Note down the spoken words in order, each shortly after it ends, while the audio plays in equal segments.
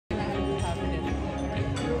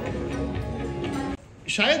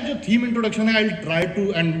शायद जो theme introduction है, आई ट्राई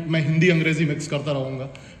टू, एंड मैं हिंदी अंग्रेजी मिक्स करता रहूँगा,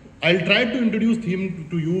 I try to introduce theme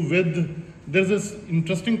to you with their is this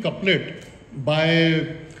interesting couplet bye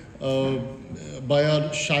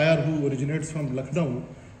अ शायर हु ओरिजिनेट्स फ्रॉम लखनऊ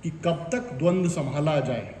कि कब तक द्वंद्व संभाला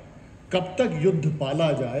जाए, कब तक युद्ध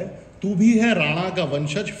पाला जाए, तू भी है राणा का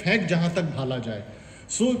वंशज, फेंक जहां तक भाला जाए.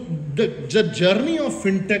 So the journey of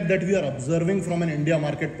fintech that we are observing from an India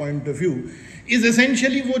market point of view is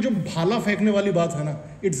essentially वो जो भाला फेंकने वाली बात है ना,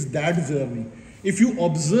 it's that journey. If you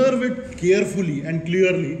observe it carefully and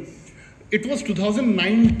clearly, it was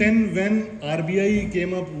 2009-10 when RBI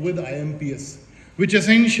came up with IMPS, which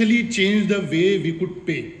essentially changed the way we could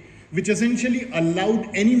pay, which essentially allowed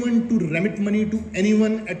anyone to remit money to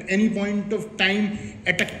anyone at any point of time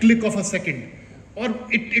at a click of a second. Or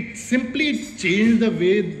it simply changed the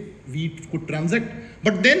way we could transact,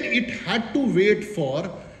 but then it had to wait for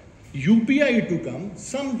UPI to come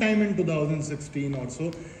sometime in 2016 or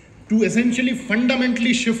so to essentially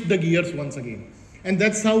fundamentally shift the gears once again. And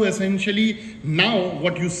that's how essentially now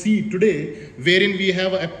what you see today, wherein we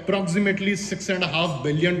have approximately 6.5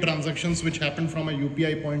 billion transactions which happen from a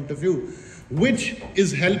UPI point of view, which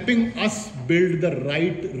is helping us build the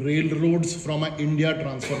right railroads from an India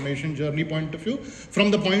transformation journey point of view,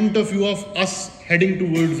 from the point of view of us heading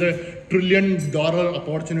towards a $1 trillion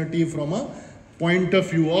opportunity from a point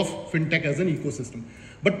of view of fintech as an ecosystem.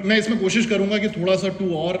 But मैं इसमें कोशिश करूंगा कि थोड़ा सा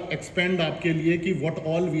to और expand आपके लिए कि what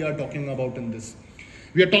all we are talking about in this.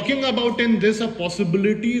 We are talking about in this a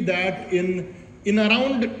possibility that in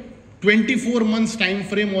around 24 months time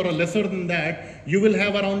frame or a lesser than that, you will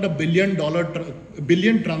have around $1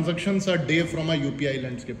 billion transactions a day from a UPI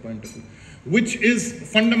landscape point of view, which is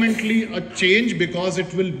fundamentally a change because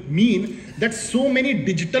it will mean that so many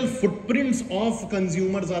digital footprints of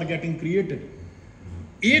consumers are getting created.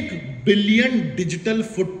 1 billion digital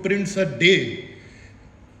footprints a day.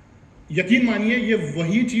 यकीन मानिए ये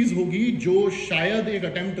वही चीज होगी जो शायद एक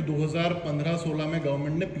attempt 2015-16 में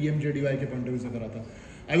गवर्नमेंट ने PMJDY के पॉइंट ऑफ व्यू से करा था.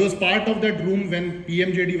 I was part of that room when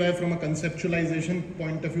PMJDY from a conceptualization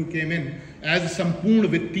point of view came in as संपूर्ण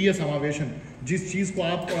वित्तीय समावेशन. जिस चीज को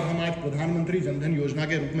आप और हम आज प्रधानमंत्री जनधन योजना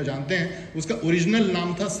के रूप में जानते हैं, उसका ओरिजिनल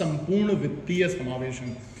नाम था संपूर्ण वित्तीय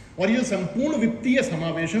समावेशन. और ये संपूर्ण वित्तीय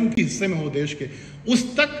समावेशन के हिस्से में हो देश के,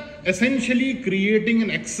 उस तक essentially creating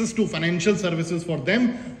an access to financial services for them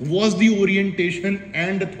was the orientation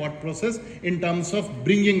and the thought process in terms of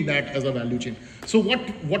bringing that as a value chain. So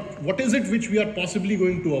what is it which we are possibly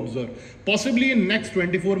going to observe? Possibly in next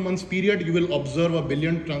 24 months period, you will observe 1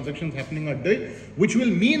 billion transactions happening a day, which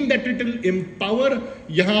will mean that it will empower.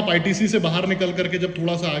 यहाँ आप ITC से बाहर निकल करके जब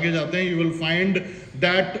थोड़ा सा आगे जाते हैं, you will find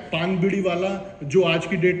that पान बीड़ी वाला जो आज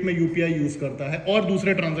की डेट में UPI यूज करता है और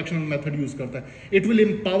दूसरे ट्रांजैक्शन मेथड यूज करता है, it will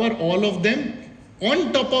empower all of them. On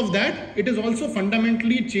top of that, it is also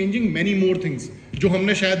fundamentally changing many more things जो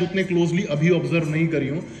हमने शायद उतने क्लोजली अभी ऑब्जर्व नहीं करी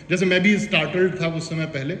हो. जैसे मैं भी स्टार्टल्ड था कुछ समय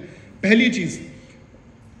पहले. पहली चीज,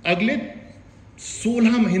 अगले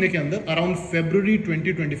 16 महीने के अंदर around February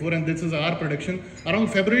 2024, and this is our prediction, around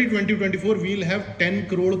February 2024 we will have 10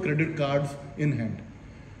 crore credit cards in hand.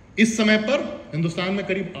 इस समय पर हिंदुस्तान में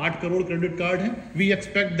करीब 8 करोड़ क्रेडिट कार्ड हैं. We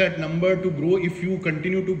expect that number two grow. If you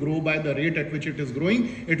continue to grow by the rate at which it is growing,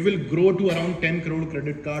 it will grow to around 10 crore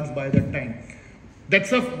credit cards by that time.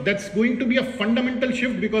 That's going to be a fundamental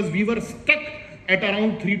shift because we were stuck at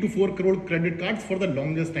around 3 to 4 crore credit cards for the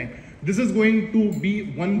longest time. This is going to be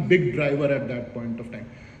one big driver at that point of time.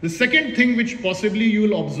 The second thing which possibly you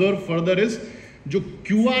will observe further is जो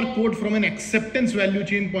QR code from an acceptance value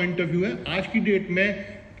chain point of view है आज की date में.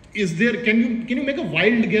 Is there, can you make a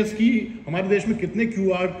wild guess कि हमारे देश में कितने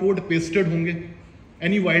QR code pasted होंगे?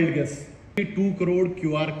 Any wild guess? 2 crore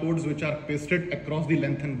QR codes which are pasted across the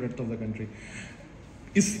length and breadth of the country.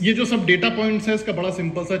 ये जो सब डेटा पॉइंट्स है, इसका बड़ा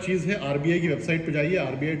सिंपल सा चीज़ है. RBI की वेबसाइट पे जाइए,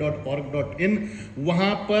 rbi.org.in.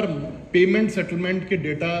 वहाँ पर पेमेंट सेटलमेंट के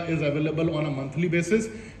data is available on a monthly basis.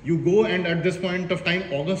 You go and at this point of time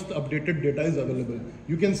August updated data is available.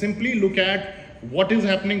 You can simply look at what is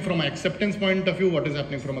happening from an acceptance point of view, what is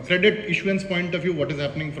happening from a credit issuance point of view, what is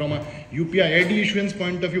happening from a UPI ID issuance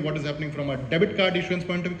point of view, what is happening from a debit card issuance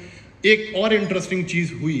point of view. एक और interesting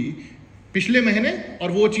चीज हुई पिछले महीने,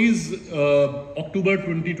 और वो चीज अक्टूबर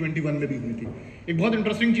 2021 में भी हुई थी. एक बहुत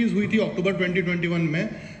इंटरेस्टिंग चीज हुई थी अक्टूबर 2021 में,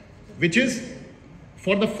 which is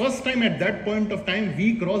for the first time at that point of time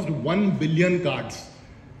we crossed 1 billion cards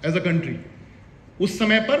as a country. उस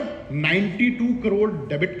समय पर 92 करोड़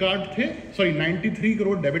डेबिट कार्ड थे, 93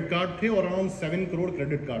 करोड़ डेबिट कार्ड थे और अराउंड 7 करोड़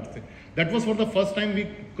क्रेडिट कार्ड थे. That was for the first time we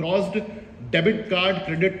crossed debit card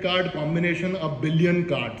credit card combination 1 billion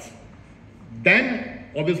cards. Then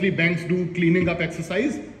obviously banks do cleaning up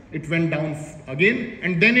exercise. it went down again,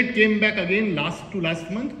 and then it came back again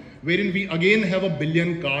last month, wherein we again have 1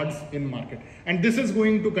 billion cards in market. And this is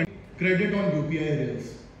going to credit on UPI rails,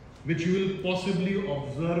 which you will possibly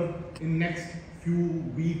observe in next few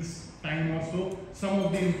weeks time or so, some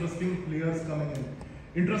of the interesting players coming in.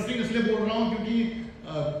 Interesting इसलिए बोल रहा हूँ क्योंकि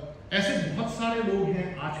ऐसे बहुत सारे लोग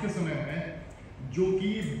हैं आज के समय में जो कि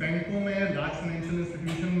बैंकों में, लार्ज फाइनेंशियल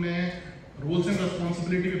इंस्टीट्यूशन में रोल्स एंड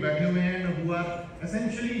रिस्पॉन्सिबिलिटी पे बैठे हुए हैं, who are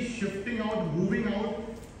essentially shifting out, moving out,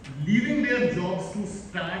 leaving their jobs to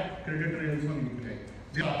start credit rails on UPI.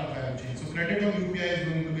 They are value chain. So credit on UPI is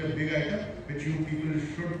going to be a big item which you people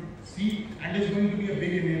should see, and is going to be a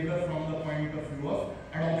big enabler from the point of view of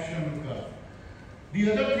adoption curve. The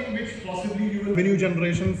other thing which possibly you will revenue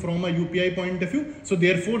generation from a UPI point of view. So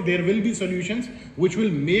therefore there will be solutions which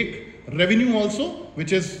will make revenue also,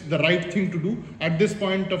 which is the right thing to do. At this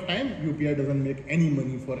point of time, UPI doesn't make any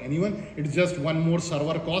money for anyone. It's just one more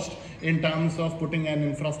server cost in terms of putting an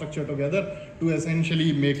infrastructure together to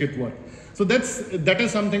essentially make it work. So that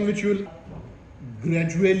is something which will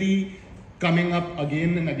gradually coming up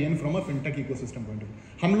again and again from a fintech ecosystem point of view.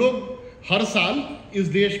 हम लोग हर साल इस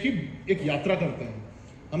देश की एक यात्रा करते हैं.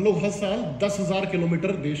 हम लोग हर साल 10,000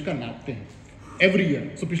 किलोमीटर देश का नापते हैं एवरी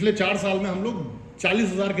ईयर. सो पिछले 4 साल में हम लोग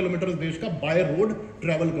 40,000 किलोमीटर देश का बाय रोड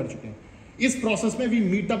ट्रेवल कर चुके हैं. इस प्रोसेस में we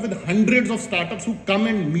meet up with hundreds of startups who come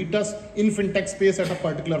and meet us in fintech space at a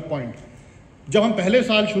particular point. जब हम पहले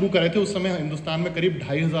साल शुरू करे थे उस समय हिंदुस्तान में करीब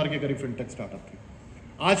 2,500 के करीब फिनटेक स्टार्टअप थे.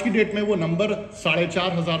 आज की डेट में वो नंबर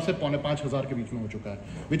 4,500 से 5,500 के बीच में हो चुका है.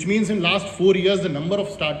 Which means in last 4 years the number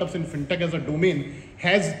of startups in fintech as a domain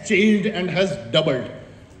has changed and has doubled.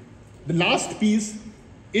 The last piece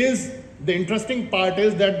is the interesting part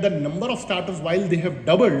is that the number of startups, while they have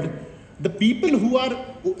doubled, the people who are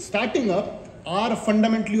starting up are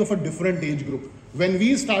fundamentally of a different age group. When we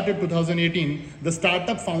started 2018, the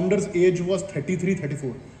startup founders age was 33,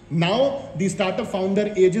 34. Now the startup founder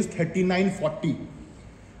age is 39, 40.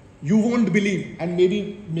 You won't believe, and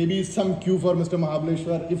maybe some cue for Mr.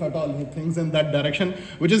 Mahabaleshwar, if at all he thinks in that direction,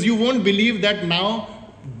 which is you won't believe that now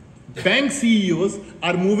bank CEOs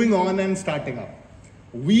are moving on and starting up.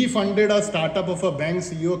 We funded a startup of a bank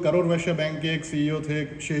CEO, crore Vysya bank के एक CEO थे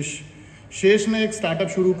शेष ने एक startup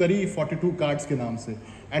शुरू करी 42 cards के नाम से.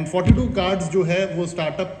 एंड 42 कार्ड्स जो है वो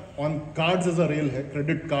startup on cards as a rail है,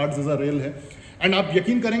 credit cards as a rail है. एंड आप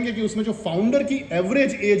यकीन करेंगे कि उसमें जो फाउंडर की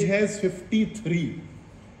एवरेज एज है 53.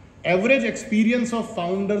 Average experience of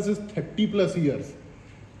founders is 30+ years.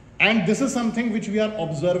 And this is something which we are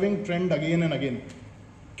observing trend again and again.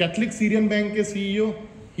 Catholic Syrian bank के CEO,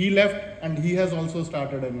 he left and he has also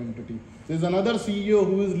started an entity. There's another CEO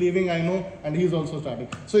who is leaving, I know, and he's also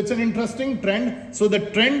started. So it's an interesting trend. So the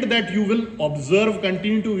trend that you will observe,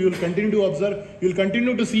 you will continue to observe, you'll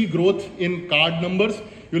continue to see growth in card numbers.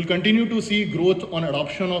 You'll continue to see growth on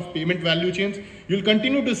adoption of payment value chains. You'll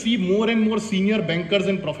continue to see more and more senior bankers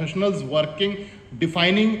and professionals working,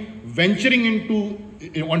 defining, venturing into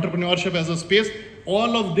entrepreneurship as a space.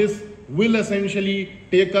 All of this will essentially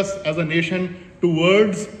take us as a nation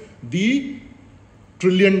towards the $1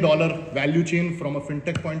 trillion value chain from a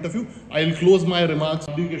fintech point of view. I'll close my remarks.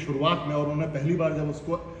 के शुरुआत में और उन्होंने पहली बार जब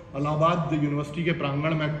उसको Allahabad university के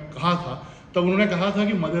प्रांगण में कहा था तब उन्होंने कहा था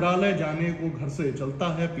कि मदिरालय जाने को घर से चलता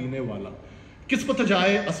है पीने वाला, किस पथ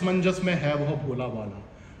जाए असमंजस में है वह भोला वाला,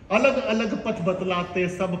 अलग अलग पथ बतलाते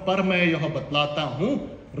सब पर मैं यह बतलाता हूँ,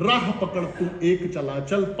 राह पकड़ तू एक चला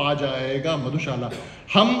चल पा जाएगा मधुशाला.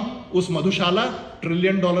 हम उस मधुशाला $1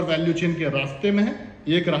 trillion वैल्यू चेन के रास्ते में है,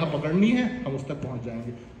 एक राह पकड़नी है, हम उस तक पहुंच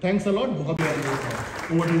जाएंगे. Thanks a lot. बहुत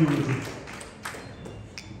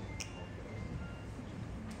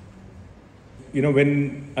You know, when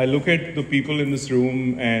I look at the people in this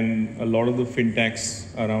room and a lot of the fintechs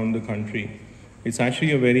around the country, it's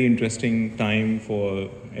actually a very interesting time for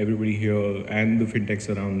everybody here and the fintechs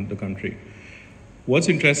around the country. What's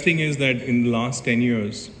interesting is that in the last 10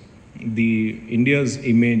 years, India's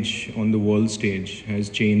image on the world stage has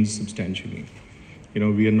changed substantially. You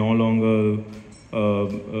know, we are no longer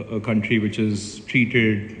a country which is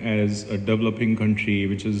treated as a developing country,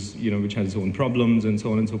 which has its own problems and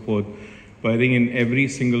so on and so forth. But I think in every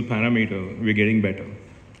single parameter, we're getting better.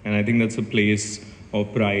 And I think that's a place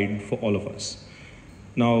of pride for all of us.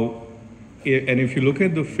 Now, and if you look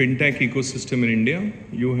at the fintech ecosystem in India,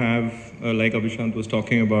 you have, like Abhishant was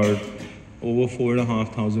talking about, over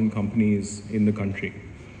 4,500 companies in the country.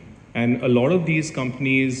 And a lot of these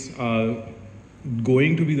companies are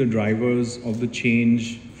going to be the drivers of the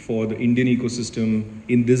change for the Indian ecosystem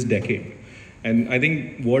in this decade. And I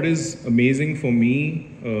think what is amazing for me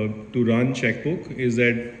to run Checkbook is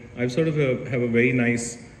that I've sort of have a very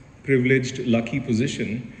nice, privileged, lucky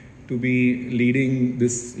position to be leading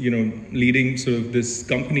this, leading sort of this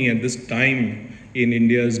company at this time in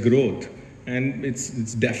India's growth. And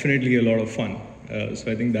it's definitely a lot of fun. So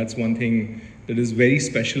I think that's one thing that is very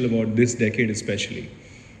special about this decade especially.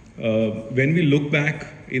 When we look back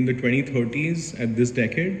in the 2030s at this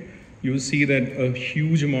decade, you will see that a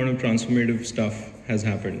huge amount of transformative stuff has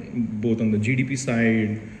happened, both on the GDP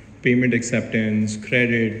side, payment acceptance,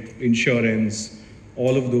 credit, insurance,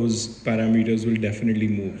 all of those parameters will definitely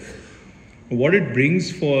move. What it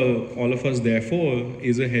brings for all of us, therefore,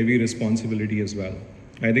 is a heavy responsibility as well.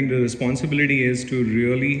 I think the responsibility is to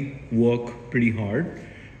really work pretty hard.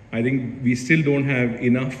 I think we still don't have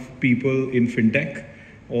enough people in fintech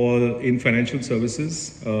or in financial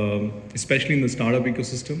services, especially in the startup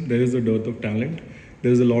ecosystem. There is a dearth of talent.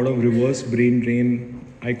 There's a lot of reverse brain drain,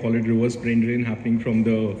 I call it reverse brain drain, happening from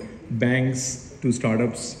the banks to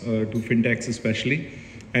startups to fintechs especially.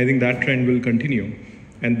 I think that trend will continue.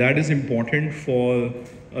 And that is important for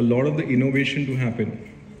a lot of the innovation to happen.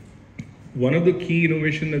 One of the key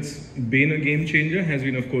innovation that's been a game changer has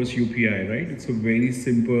been, of course, UPI, right? It's a very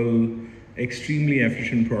simple, extremely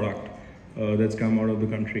efficient product that's come out of the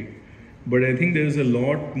country. But I think there's a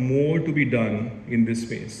lot more to be done in this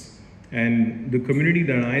space. And the community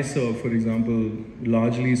that I serve, for example,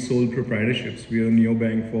 largely sole proprietorships. We are a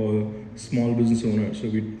neobank for small business owners. So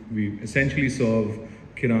we essentially serve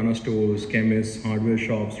kirana stores, chemists, hardware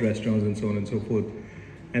shops, restaurants, and so on and so forth.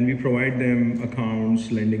 And we provide them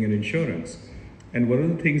accounts, lending, and insurance. And one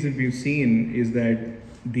of the things that we've seen is that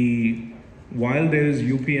while there is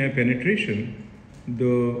UPI penetration,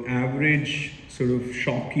 the average sort of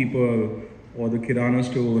shopkeeper or the kirana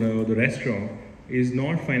store owner or the restaurant is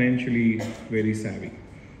not financially very savvy.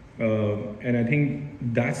 And I think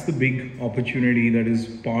that's the big opportunity that is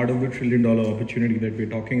part of the $1 trillion opportunity that we're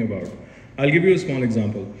talking about. I'll give you a small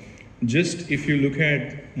example. Just if you look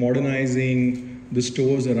at modernizing the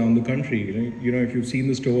stores around the country, if you've seen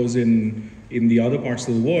the stores in the other parts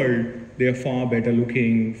of the world, they are far better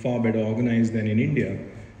looking, far better organized than in India.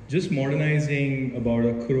 Just modernizing about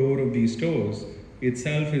 1 crore of these stores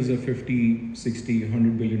itself is a 50, 60,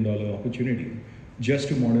 $100 billion opportunity, just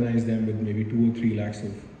to modernize them with maybe 2 or 3 lakhs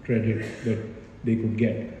of credit that they could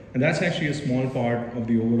get. And that's actually a small part of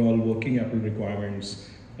the overall working capital requirements,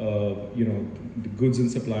 the goods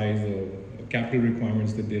and supplies, the capital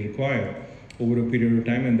requirements that they require over a period of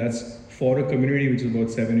time, and that's for a community which is about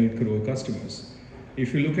 7-8 crore customers.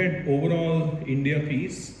 If you look at overall India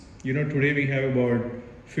piece, today we have about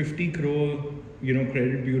 50 crore,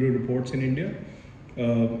 credit bureau reports in India,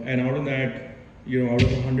 and out of that, out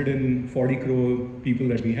of 140 crore people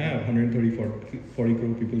that we have, 40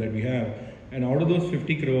 crore people that we have, and out of those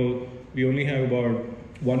 50 crore, we only have about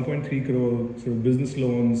 1.3 crore sort of business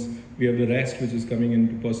loans. We have the rest, which is coming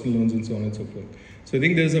into personal loans and so on and so forth. So I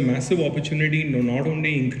think there's a massive opportunity to not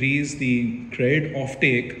only increase the credit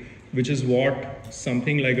offtake, which is what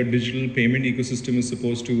something like a digital payment ecosystem is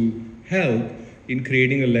supposed to help in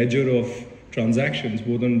creating a ledger of transactions,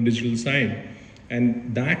 both on the digital side.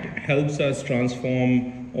 And that helps us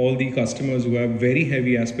transform all the customers who have very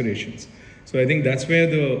heavy aspirations. So I think that's where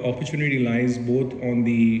the opportunity lies, both on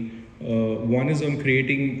the, one is on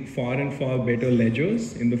creating far and far better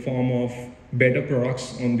ledgers in the form of better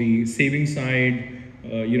products on the saving side.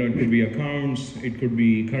 It could be accounts, it could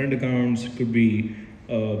be current accounts, it could be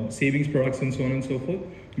savings products and so on and so forth,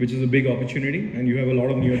 which is a big opportunity. And you have a lot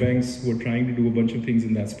of neobanks who are trying to do a bunch of things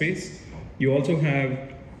in that space. You also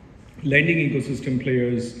have lending ecosystem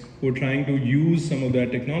players who are trying to use some of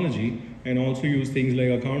that technology and also use things like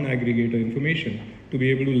account aggregator information to be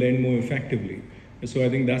able to lend more effectively. So I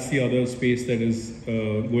think that's the other space that is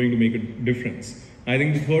going to make a difference. I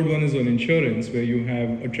think the third one is on insurance, where you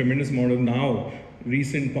have a tremendous amount of now,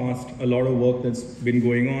 recent past, a lot of work that's been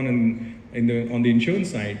going on on the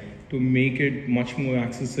insurance side to make it much more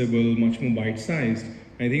accessible, much more bite-sized.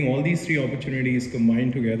 I think all these three opportunities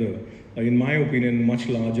combined together are, in my opinion, much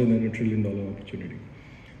larger than $1 trillion opportunity.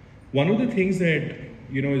 One of the things that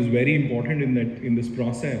is very important in this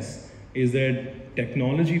process is that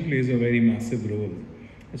technology plays a very massive role.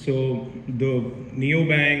 So the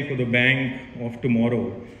neobank or the bank of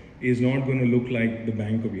tomorrow is not going to look like the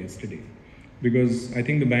bank of yesterday, because I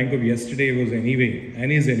think the bank of yesterday was anyway,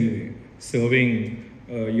 and is anyway, serving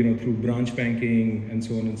through branch banking and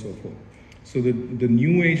so on and so forth. So the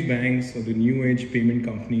new age banks or the new age payment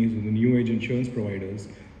companies or the new age insurance providers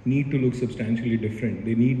need to look substantially different.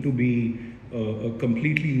 They need to be a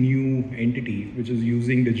completely new entity which is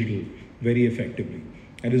using digital very effectively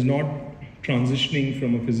and is not transitioning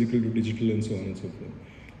from a physical to digital and so on and so forth.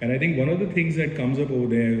 And I think one of the things that comes up over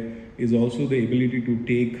there is also the ability to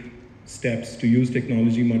take steps to use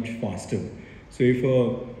technology much faster. So if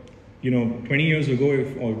 20 years ago,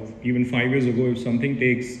 or even 5 years ago, if something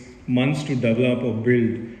takes months to develop or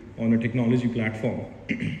build on a technology platform,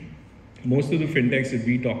 most of the fintechs that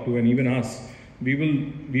we talk to, and even us, we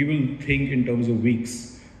will think in terms of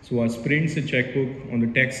weeks. So our sprints at Checkbook on the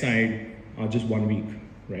tech side are just 1 week,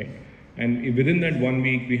 right? And within that 1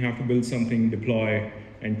 week, we have to build something, deploy,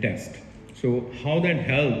 and test. So how that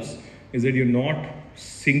helps is that you're not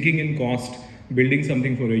sinking in cost, building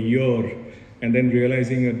something for a year, and then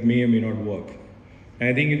realizing it may or may not work. And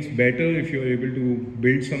I think it's better if you're able to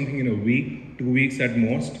build something in a week, 2 weeks at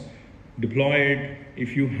most, deploy it.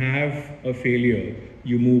 If you have a failure,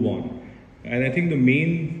 you move on. And I think the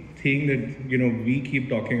main thing that we keep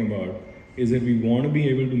talking about is that we want to be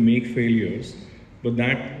able to make failures, but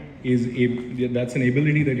that's an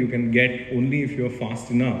ability that you can get only if you're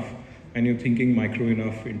fast enough and you're thinking micro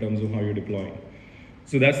enough in terms of how you're deploying.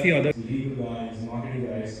 So that's the other. Legal guys, marketing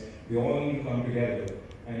guys, they all need to come together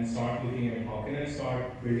and start looking at how can I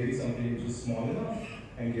start building something which is small enough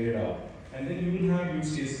and get it out. And then you will have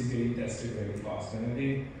use cases getting tested very fast. And I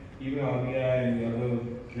think even RBI and the other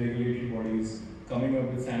regulatory bodies coming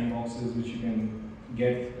up with sandboxes which you can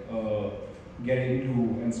get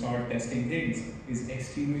into and start testing things is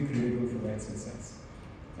extremely critical for that success.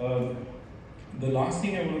 The last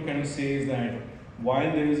thing I want to kind of say is that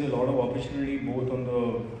while there is a lot of opportunity both on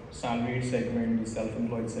the salaried segment, the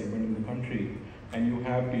self-employed segment in the country, and you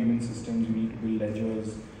have payment systems, you need to build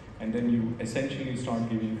ledgers, and then you essentially start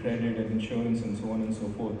giving credit and insurance and so on and so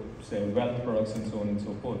forth, say wealth products and so on and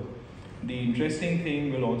so forth. The interesting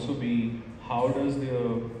thing will also be how does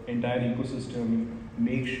the entire ecosystem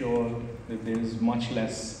make sure that there is much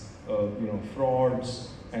less frauds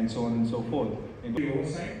and so on and so forth. The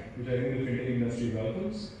oversight, which I think the fintech industry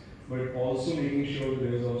welcomes, but also making sure that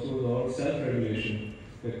there is also a lot of self-regulation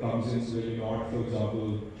that comes in, so that you're not, for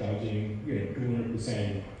example, charging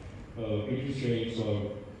 200% interest rates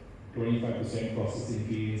or 25% processing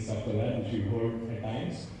fee and stuff like that, which we've heard at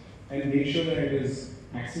times, and make sure that it is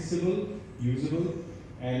accessible, usable,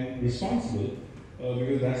 and responsible,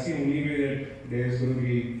 because that's the only way that there's going to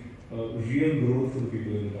be real growth for the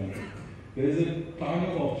people in the country. There is a ton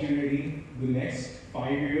of opportunity the next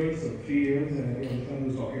 5 years or 3 years, and I think Anshan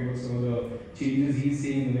was talking about some of the changes he's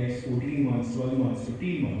seeing in the next 14 months, 12 months,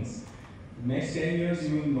 15 months. The next 10 years,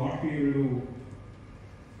 you will not be able to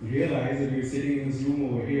realize that you're sitting in this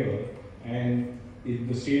room over here, and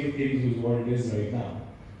the state of things is what it is right now.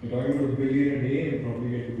 You're talking about $1 billion a day, and probably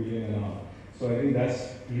get to $1.5 billion. So I think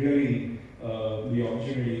that's really the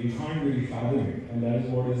opportunity. You can't really fathom it, and that is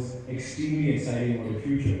what is extremely exciting about the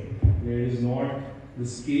future. There is not the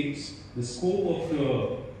scope of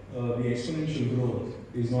the exponential growth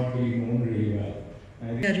is not really known really well.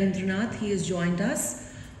 Narendranath, he has joined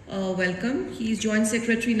us. Welcome. He is Joint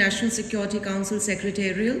Secretary, National Security Council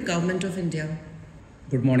Secretarial, Government of India.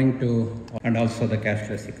 Good morning to and also the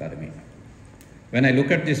cashless economy. When I look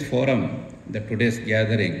at this forum, the today's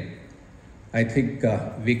gathering, I think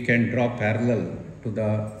we can draw parallel to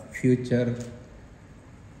the future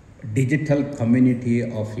digital community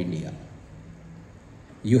of India.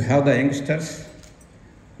 You have the youngsters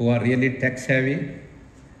who are really tech savvy,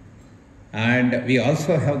 and we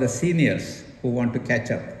also have the seniors who want to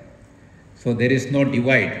catch up. So there is no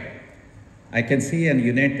divide. I can see an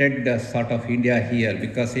united sort of India here,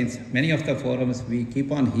 because in many of the forums we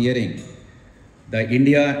keep on hearing the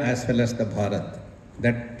India as well as the Bharat.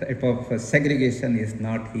 That type of segregation is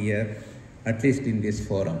not here, at least in this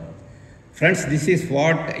forum. Friends, this is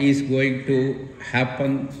what is going to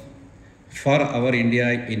happen for our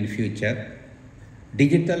India in future.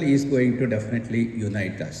 Digital is going to definitely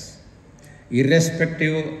unite us.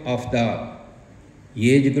 Irrespective of the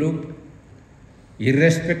age group,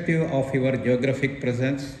 irrespective of your geographic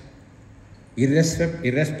presence,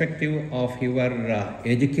 irrespective of your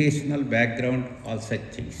educational background, all such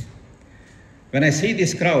things. When I see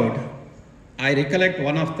this crowd, I recollect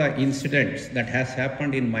one of the incidents that has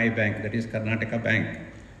happened in my bank, that is Karnataka Bank,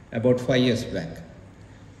 about 5 years back.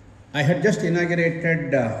 I had just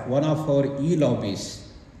inaugurated one of our e-lobbies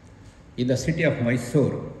in the city of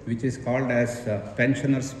Mysore, which is called as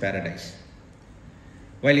Pensioners Paradise.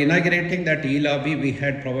 While inaugurating that e-lobby, we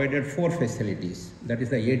had provided 4 facilities. That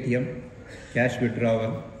is the ATM, cash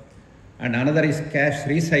withdrawal, and another is cash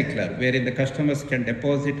recycler, wherein the customers can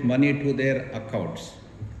deposit money to their accounts.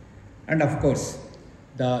 And of course,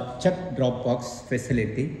 the check drop box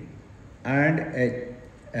facility and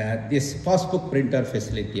this passbook printer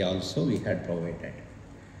facility also we had provided.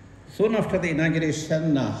 Soon after the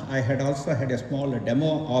inauguration, I had also had a small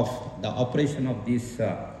demo of the operation of these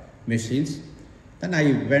machines. Then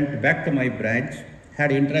I went back to my branch,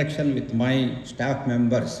 had interaction with my staff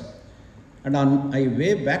members. And on my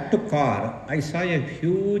way back to car, I saw a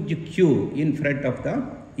huge queue in front of the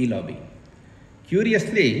e-lobby.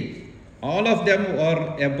 Curiously, all of them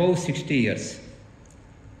were above 60 years.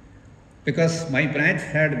 Because my branch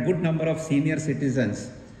had a good number of senior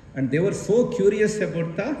citizens and they were so curious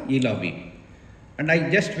about the e-lobby. And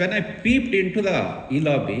when I peeped into the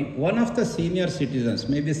e-lobby, one of the senior citizens,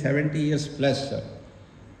 maybe 70 years plus,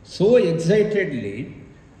 so excitedly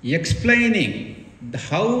explaining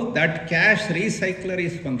how that cash recycler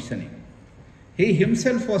is functioning. He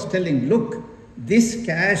himself was telling, look, this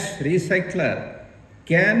cash recycler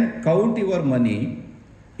can count your money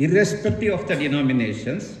irrespective of the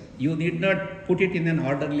denominations. You need not put it in an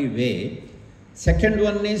orderly way. Second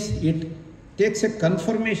one is it takes a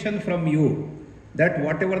confirmation from you that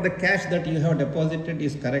whatever the cash that you have deposited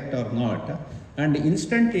is correct or not. And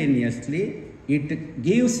instantaneously, it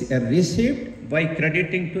gives a receipt by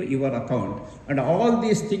crediting to your account. And all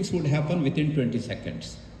these things would happen within 20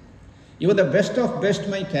 seconds. Even the best of best,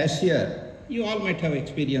 my cashier, you all might have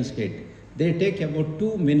experienced it. They take about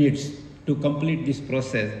 2 minutes to complete this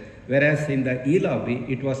process, whereas in the e-lobby,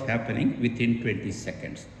 it was happening within 20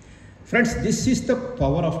 seconds. Friends, this is the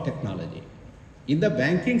power of technology. In the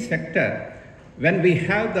banking sector, when we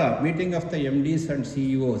have the meeting of the MDs and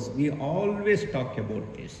CEOs, we always talk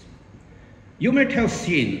about this. You might have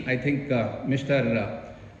seen, I think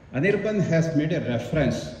Mr. Anirban has made a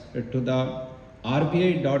reference to the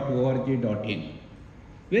rbi.org.in.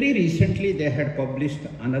 Very recently, they had published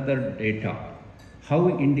another data, how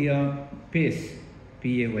India pays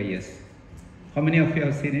PAYS. How many of you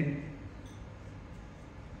have seen it?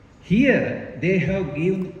 Here, they have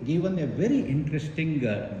given a very interesting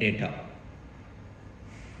data.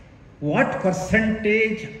 What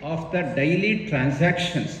percentage of the daily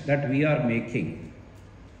transactions that we are making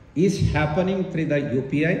is happening through the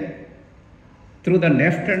UPI, through the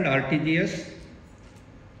NEFT and RTGS,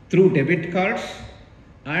 through debit cards,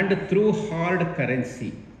 and through hard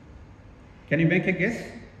currency? Can you make a guess?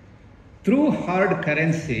 Through hard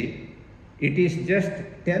currency, it is just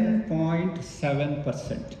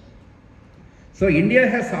 10.7%. So India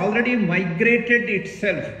has already migrated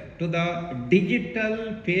itself to the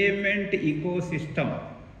digital payment ecosystem.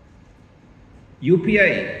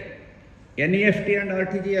 UPI, NEFT and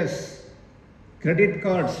RTGS, credit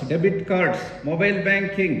cards, debit cards, mobile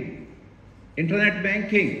banking, internet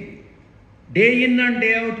banking. Day in and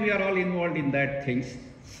day out, we are all involved in that things.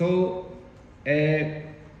 So a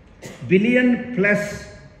billion plus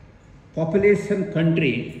population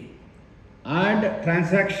country and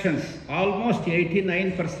transactions almost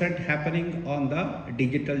 89% happening on the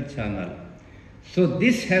digital channel. So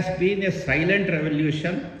this has been a silent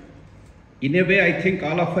revolution. In a way, I think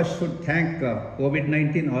all of us should thank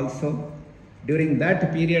COVID-19 also. During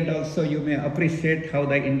that period also, you may appreciate how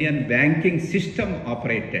the Indian banking system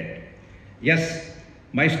operated. Yes,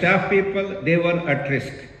 my staff people, they were at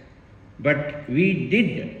risk, but we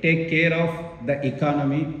did take care of the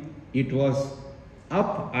economy. It was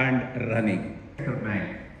up and running.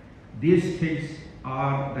 Bank. These things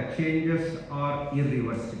the changes are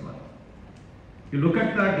irreversible. You look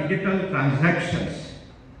at the digital transactions.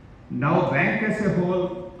 Now bank as a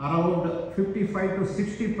whole, around 55 to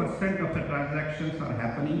 60% of the transactions are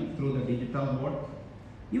happening through the digital mode.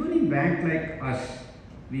 Even in bank like us,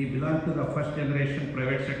 we belong to the first generation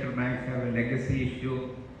private sector banks, have a legacy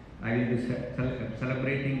issue. I will be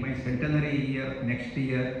celebrating my centenary year next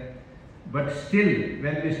year. But still,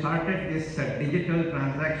 when we started this digital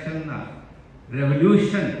transaction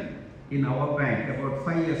revolution in our bank about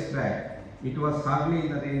 5 years back, it was hardly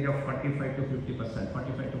in the range of 45 to 50%,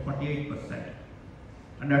 45 to 48%.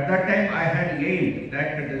 And at that time, I had aimed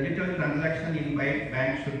that the digital transaction in my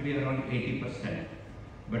bank should be around 80%.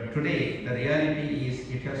 But today, the reality is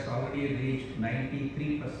it has already reached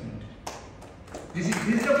 93%. This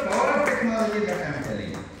is the power of technology that I am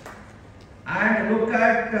telling you. And look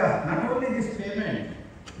at not only this payment,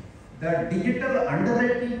 the digital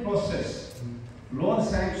underwriting process, loan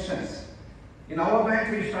sanctions. In our bank,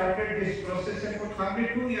 we started this process about hardly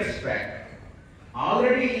 2 years back.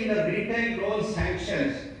 Already in the retail loan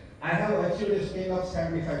sanctions, I have achieved a scale of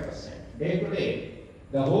 75%. Day to day,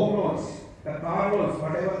 the home loans, the car loans,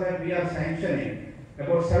 whatever that we are sanctioning,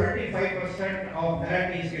 about 75% of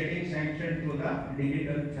that is getting sanctioned through the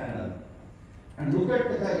digital channel. And look at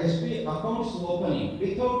the SB accounts opening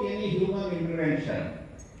without any human intervention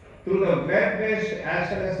through the web-based as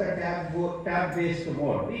well as the tab-based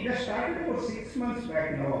mode. We just started about 6 months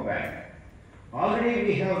back in our bank. Already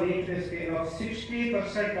we have reached a scale of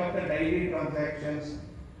 60% of the daily transactions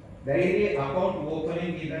Daily account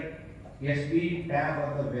opening in a SB tab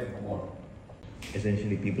of the web board.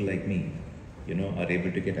 Essentially, people like me, are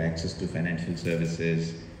able to get access to financial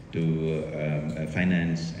services, to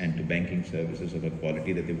finance, and to banking services of a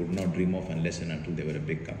quality that they would not dream of unless and until they were a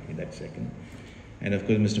big company. That's second. And of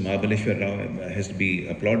course, Mr. Mahabaleshwar Rao has to be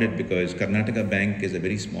applauded because Karnataka Bank is a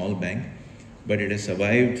very small bank, but it has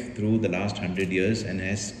survived through the last 100 years and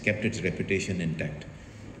has kept its reputation intact.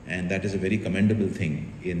 And that is a very commendable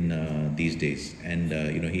thing in these days. And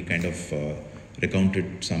he kind of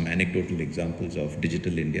recounted some anecdotal examples of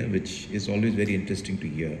digital India, which is always very interesting to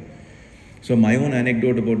hear. So my own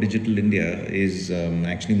anecdote about digital India is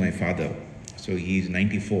actually my father. So he's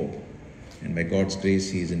 94, and by God's grace,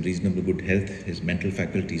 he's in reasonably good health. His mental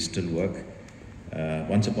faculties still work.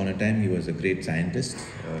 Once upon a time, he was a great scientist.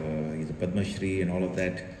 He's a Padma Shri and all of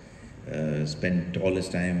that. Spent all his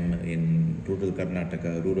time in rural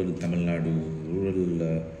Karnataka, rural Tamil Nadu,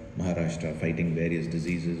 rural Maharashtra, fighting various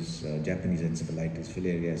diseases, Japanese encephalitis,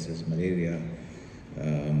 filariasis, malaria,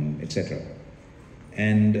 etc.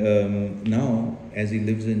 And now, as he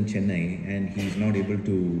lives in Chennai, and he's not able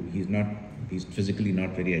to, he's physically not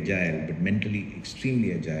very agile, but mentally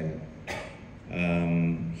extremely agile.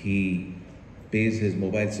 He pays his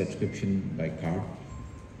mobile subscription by card.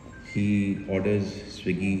 He orders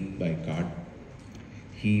Swiggy by card.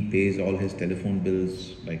 He pays all his telephone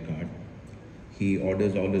bills by card. He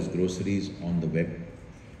orders all his groceries on the web.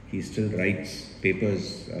 He still writes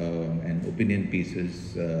papers and opinion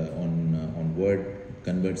pieces on Word,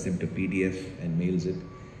 converts them to PDF and mails it.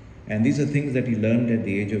 And these are things that he learned at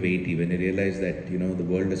the age of 80 when he realized that, the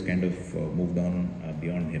world has kind of moved on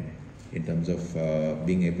beyond him in terms of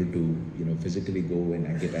being able to, physically go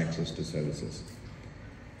and get access to services.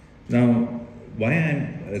 Now, why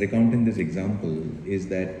I'm recounting this example is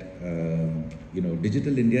that,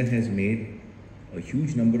 Digital India has made a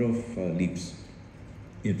huge number of leaps.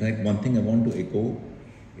 In fact, one thing I want to echo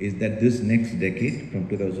is that this next decade, from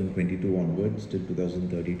 2022 onwards till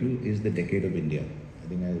 2032, is the decade of India. I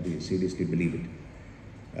think I seriously believe it.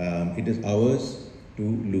 It is ours to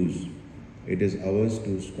lose. It is ours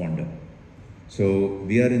to squander. So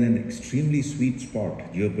we are in an extremely sweet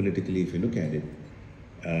spot geopolitically if you look at it.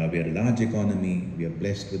 We are a large economy, we are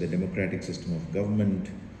blessed with a democratic system of government,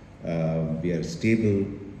 we are stable,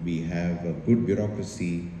 we have a good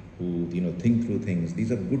bureaucracy who think through things.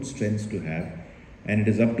 These are good strengths to have, and it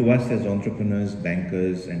is up to us as entrepreneurs,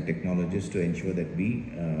 bankers and technologists to ensure that we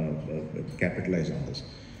capitalize on this.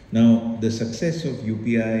 Now, the success of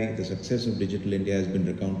UPI, the success of Digital India has been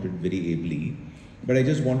recounted very ably, but I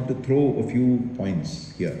just want to throw a few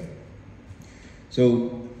points here.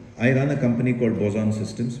 So, I run a company called Boson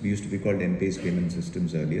Systems. We used to be called M-Pace Payment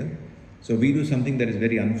Systems earlier. So we do something that is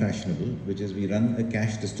very unfashionable, which is we run a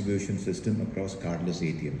cash distribution system across cardless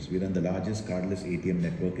ATMs. We run the largest cardless ATM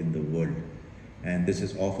network in the world. And this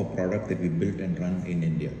is off a product that we built and run in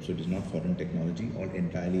India. So it is not foreign technology, all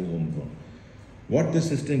entirely homegrown. What this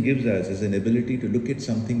system gives us is an ability to look at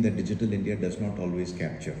something that Digital India does not always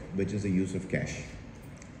capture, which is the use of cash.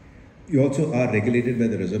 We also are regulated by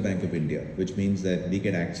the Reserve Bank of India, which means that we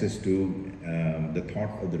get access to the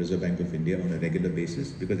thought of the Reserve Bank of India on a regular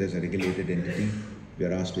basis, because as a regulated entity, we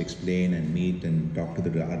are asked to explain and meet and talk to the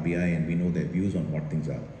RBI, and we know their views on what things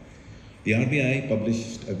are. The RBI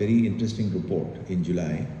published a very interesting report in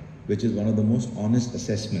July, which is one of the most honest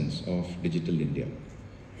assessments of Digital India.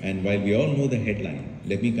 And while we all know the headline,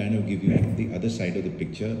 let me kind of give you the other side of the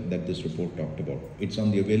picture that this report talked about. It's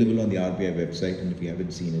available on the RBI website, and if you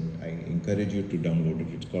haven't seen it, I encourage you to download it.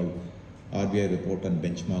 It's called RBI Report on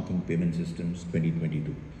Benchmarking Payment Systems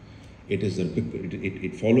 2022.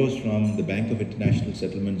 It follows from the Bank of International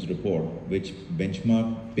Settlements report, which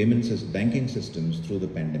benchmarked banking systems through the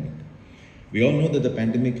pandemic. We all know that the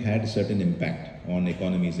pandemic had a certain impact on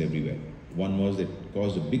economies everywhere. One was it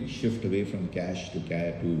caused a big shift away from cash to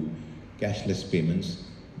cashless payments.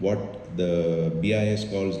 What the BIS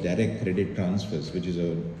calls direct credit transfers, which is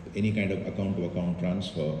any kind of account-to-account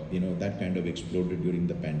transfer, that kind of exploded during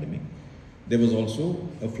the pandemic. There was also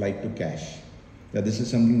a flight to cash. Now, this is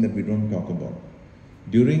something that we don't talk about.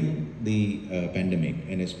 During the pandemic,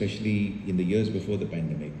 and especially in the years before the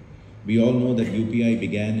pandemic, we all know that UPI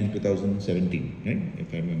began in 2017, right?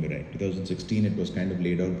 If I remember right. 2016 it was kind of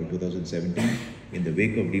laid out, but 2017, in the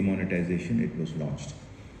wake of demonetization, it was launched.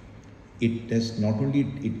 It has not only,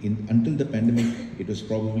 until the pandemic, it was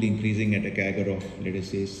probably increasing at a CAGR of, let us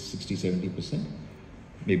say, 60-70%,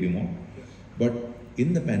 maybe more. But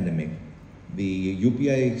in the pandemic, the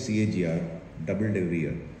UPI CAGR doubled every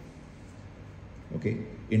year. Okay?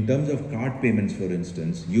 In terms of card payments, for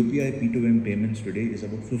instance, UPI P2M payments today is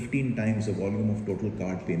about 15 times the volume of total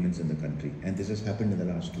card payments in the country. And this has happened in the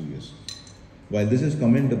last 2 years. While this is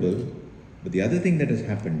commendable, but the other thing that has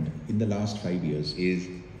happened in the last 5 years is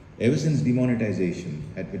ever since demonetization,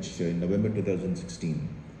 at which in November 2016,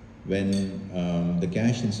 when the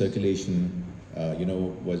cash in circulation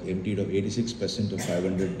was emptied of 86% of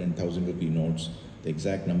 500 and 1000 rupee notes. The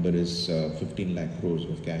exact number is 15 lakh crores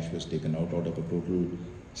of cash was taken out of a total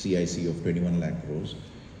CIC of 21 lakh crores.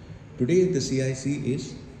 Today the CIC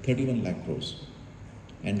is 31 lakh crores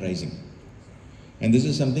and rising. And this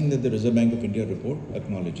is something that the Reserve Bank of India report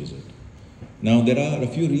acknowledges it. Now there are a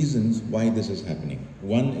few reasons why this is happening.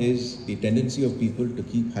 One is the tendency of people to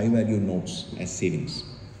keep high value notes as savings.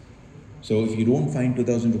 So if you don't find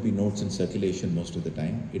 2000 rupee notes in circulation most of the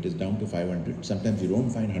time, it is down to 500. Sometimes you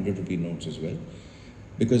don't find 100 rupee notes as well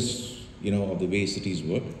because, of the way cities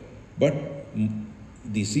work. But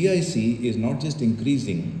the CIC is not just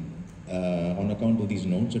increasing on account of these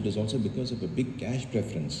notes, it is also because of a big cash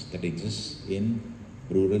preference that exists in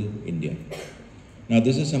rural India. Now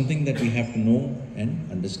this is something that we have to know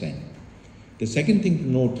and understand. The second thing to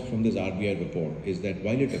note from this RBI report is that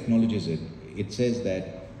while it acknowledges it, it says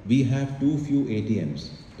that we have too few ATMs.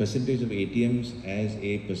 Percentage of ATMs as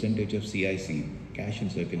a percentage of CIC, cash in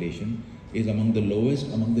circulation, is among the lowest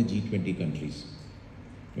among the G20 countries.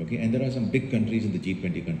 Okay, and there are some big countries in the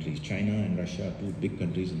G20 countries. China and Russia, two big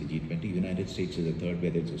countries in the G20. United States is the third, where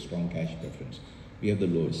there's a strong cash preference. We have the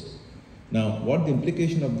lowest. Now, what the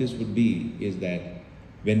implication of this would be is that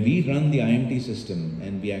when we run the IMT system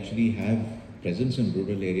and we actually have presence in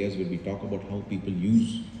rural areas where we talk about how people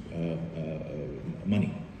use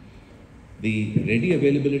money, the ready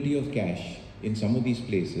availability of cash in some of these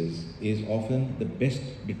places is often the best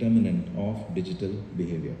determinant of digital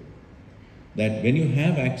behavior. That when you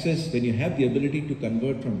have access, when you have the ability to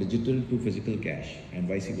convert from digital to physical cash and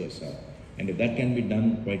vice versa, and if that can be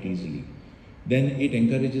done quite easily, then it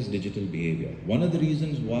encourages digital behavior. One of the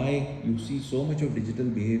reasons why you see so much of digital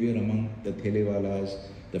behavior among the thelewalas,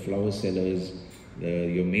 the flower sellers,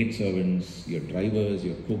 your maid servants, your drivers,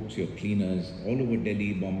 your cooks, your cleaners, all over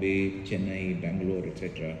Delhi, Bombay, Chennai, Bangalore,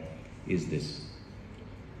 etc. is this.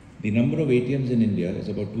 The number of ATMs in India is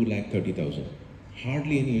about 2,30,000.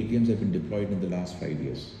 Hardly any ATMs have been deployed in the last 5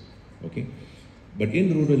 years. Okay? But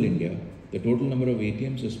in rural India, the total number of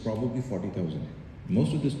ATMs is probably 40,000.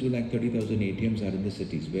 Most of this 2,30,000 ATMs are in the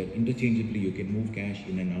cities where interchangeably you can move cash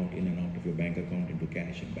in and out of your bank account into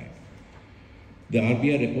cash and back. The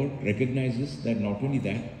RBI report recognizes that not only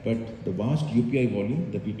that, but the vast UPI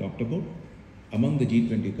volume that we talked about among the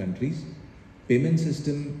G20 countries, payment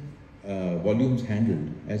system volumes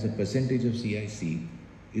handled as a percentage of CIC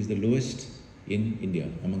is the lowest in India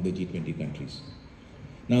among the G20 countries.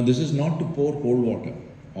 Now, this is not to pour cold water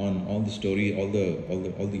on all the story, all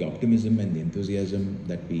the optimism and the enthusiasm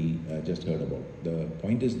that we just heard about. The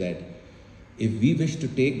point is that if we wish to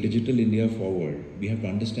take digital India forward, we have to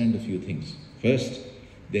understand a few things. First,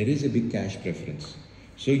 there is a big cash preference.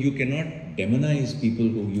 So you cannot demonize people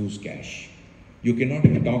who use cash. You cannot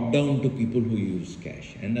talk down to people who use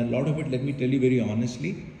cash. And a lot of it, let me tell you very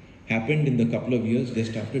honestly, happened in the couple of years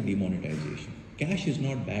just after demonetization. Cash is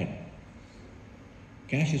not bad.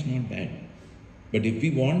 Cash is not bad. But if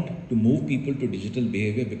we want to move people to digital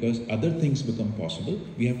behavior because other things become possible,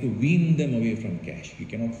 we have to wean them away from cash. You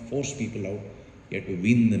cannot force people out, you have to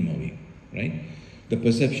wean them away, right? The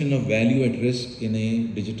perception of value at risk in a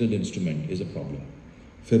digital instrument is a problem.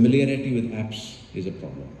 Familiarity with apps is a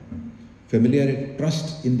problem. Familiarity,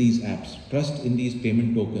 trust in these apps, trust in these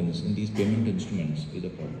payment tokens, in these payment instruments is a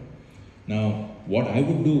problem. Now, what I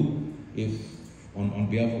would do if, on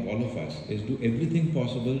behalf of all of us, is do everything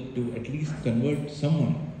possible to at least convert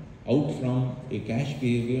someone out from a cash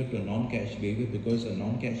behavior to a non-cash behavior, because a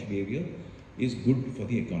non-cash behavior is good for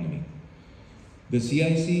the economy. The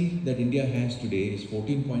CIC that India has today is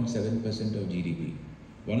 14.7% of GDP.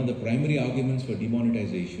 One of the primary arguments for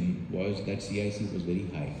demonetization was that CIC was very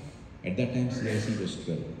high. At that time, CIC was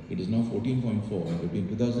 12. It is now 14.4. Between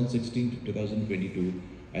 2016 to 2022,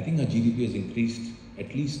 I think our GDP has increased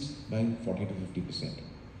at least by 40 to 50%.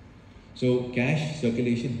 So cash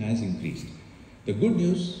circulation has increased. The good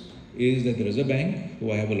news is that the Reserve Bank,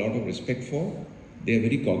 who I have a lot of respect for, they are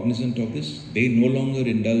very cognizant of this. They no longer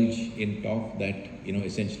indulge in talk that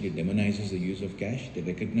essentially demonizes the use of cash. They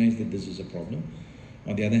recognize that this is a problem.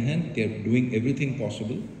 On the other hand, they are doing everything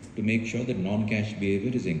possible to make sure that non-cash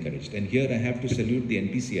behavior is encouraged. And here I have to salute the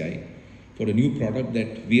NPCI for a new product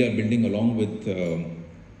that we are building along with.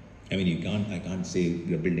 I can't say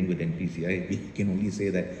we are building with NPCI. We can only say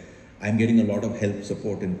that I'm getting a lot of help,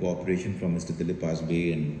 support and cooperation from Mr. Dilip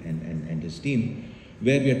Asbe and his team,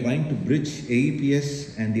 where we are trying to bridge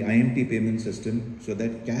AEPS and the IMT payment system so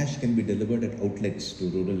that cash can be delivered at outlets to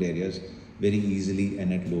rural areas very easily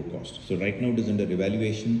and at low cost. So right now it is under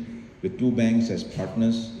evaluation with 2 banks as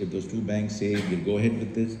partners. If those 2 banks say we'll go ahead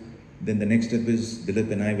with this, then the next step is Dilip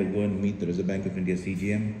and I will go and meet the Reserve Bank of India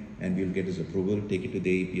CGM and we'll get his approval, take it to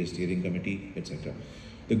the AEPS steering committee, etc.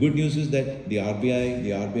 The good news is that the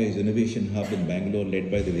RBI's innovation hub in Bangalore, led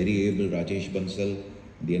by the very able Rajesh Bansal,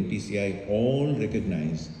 the NPCI, all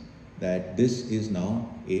recognize that this is now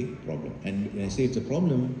a problem. And when I say it's a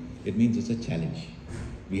problem, it means it's a challenge.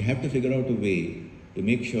 We have to figure out a way to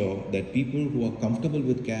make sure that people who are comfortable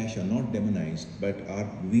with cash are not demonized, but are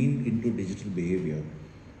weaned into digital behavior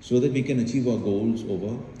so that we can achieve our goals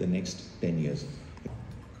over the next 10 years.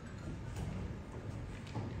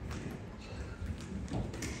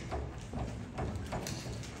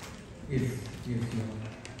 Yes, yeah.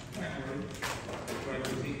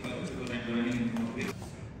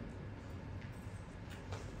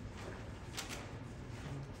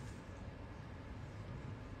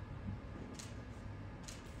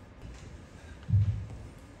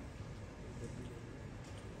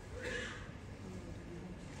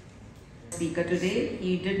 Speaker today.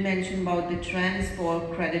 He did mention about the trends for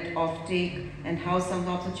credit offtake and how some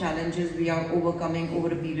of the challenges we are overcoming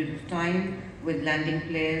over a period of time with lending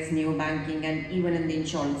players, neobanking, and even in the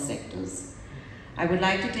insurance sectors. I would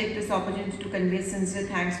like to take this opportunity to convey sincere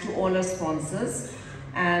thanks to all our sponsors,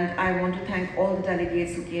 and I want to thank all the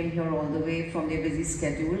delegates who came here all the way from their busy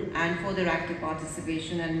schedule and for their active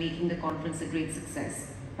participation and making the conference a great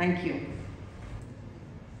success. Thank you.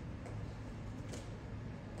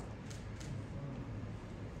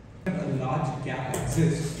 A large gap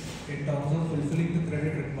exists in terms of fulfilling the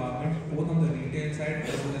credit requirement both on the retail side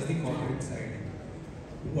as well as the corporate side.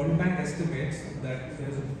 World Bank estimates that there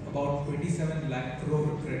is about 27 lakh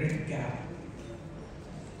crore credit gap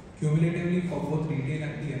cumulatively for both retail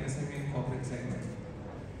and the MSME and corporate segment.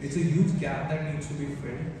 It's a huge gap that needs to be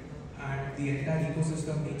filled, and the entire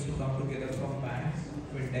ecosystem needs to come together from banks,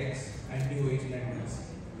 fintechs, and new age lenders.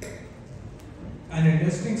 An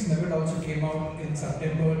interesting snippet also came out in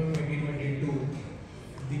September 2022.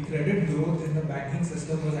 The credit growth in the banking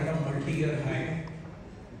system was at a multi-year high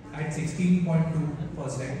at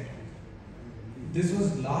 16.2%. This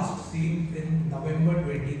was last seen in November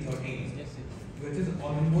 2013, which is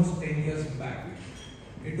almost 10 years back.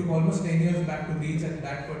 It took almost 10 years back to reach at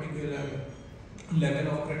that particular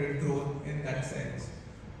level of credit growth in that sense.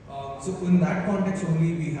 So in that context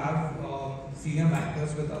only, we have senior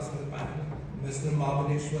bankers with us in the panel. Mr.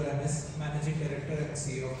 Mahabaleshwar, MS, Managing Director and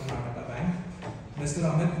CEO of Karnataka Bank. Mr.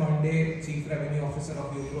 Amit Pandey, Chief Revenue Officer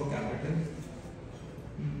of Upro Capital.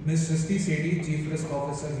 Ms. Srishti Sethi, Chief Risk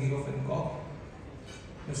Officer, Hero FinCorp.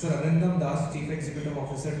 Mr. Arindam Das, Chief Executive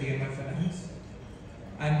Officer, DMI Finance.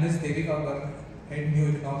 And Ms. Devika Garg, Head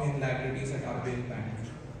New Economy and Liabilities at RBL Bank.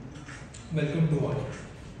 Welcome to all.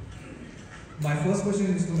 My first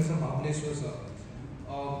question is to Mr. Mahabaleshwar, sir.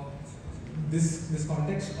 This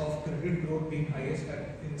context of credit growth being highest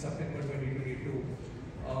in September 2022,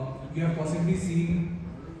 we have possibly seen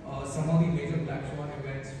some of the major black swan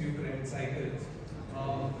events, few credit cycles.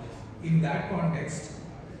 In that context,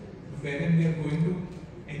 wherein we are going to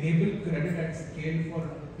enable credit at scale for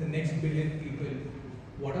the next billion people,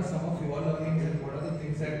 what are some of your learnings and what are the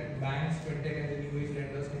things that banks, fintech and the new age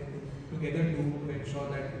lenders can together do to ensure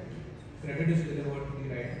that credit is delivered to the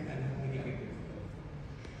right and many people?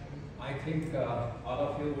 I think all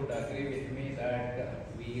of you would agree with me that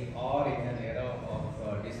we are in an era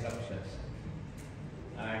of disruptions,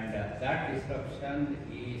 and that disruption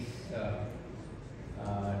is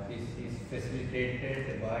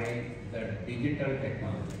facilitated by the digital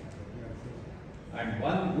technology. And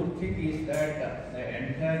one good thing is that the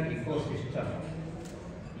entire ecosystem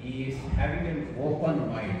is having an open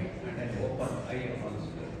mind and an open eye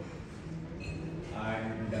also.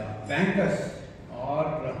 And bankers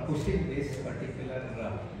are pushing this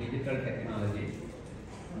particular digital technology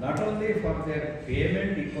not only for their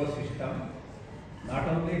payment ecosystem, not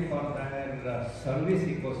only for their service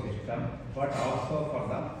ecosystem, but also for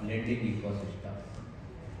the lending ecosystem.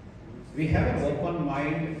 We have an open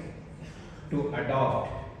mind to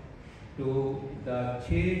adopt to the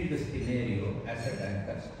changed scenario as a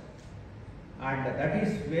bankers. And that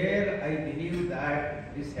is where I believe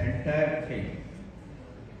that this entire thing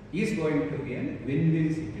is going to be a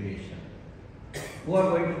win-win situation. Who are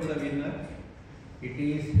going to be the winner? It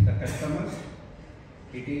is the customers,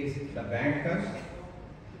 it is the bankers,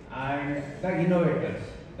 and the innovators,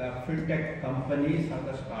 the fintech companies or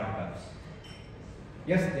the startups.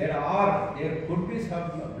 Yes, there could be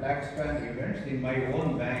some black swan events in my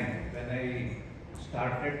own bank when I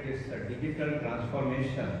started this digital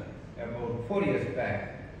transformation about 4 years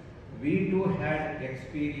back. We too had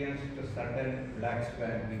experienced certain black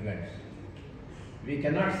swan events. We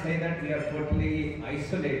cannot say that we are totally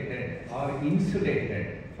isolated or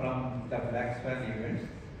insulated from the black swan events.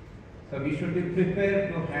 So we should be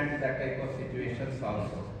prepared to handle that type of situations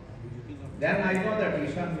also. Then I know that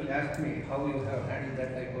Ishan will ask me how you have handled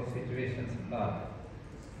that type of situations.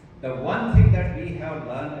 The one thing that we have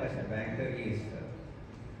learned as a banker is,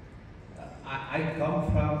 I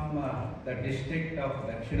come from the district of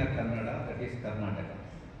Dakshina Kannada, that is Karnataka.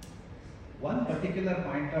 One particular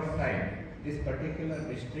point of time, this particular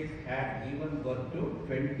district had even got to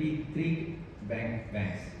 23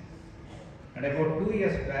 banks. And about 2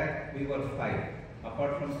 years back, we were 5.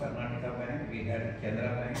 Apart from Karnataka Bank, we had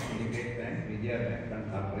Canara Bank, Syndicate Bank, Vijaya Bank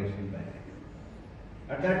and Corporation Bank.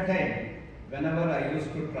 At that time, whenever I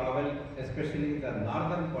used to travel, especially the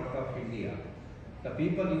northern part of India, the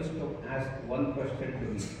people used to ask one question to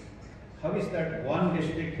me. How is that one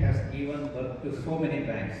district has given birth to so many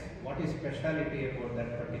banks? What is speciality about that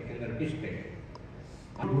particular district?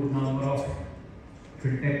 A good number of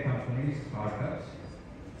fintech companies, startups,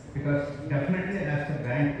 because definitely as a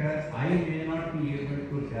banker, I may not be able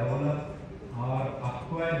to develop or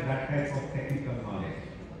acquire that type of technical knowledge.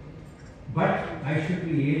 But I should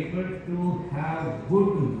be able to have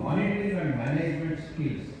good monitoring and management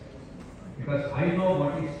skills, because I know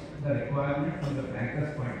what is the requirement from the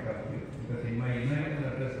banker's point of view. Because in my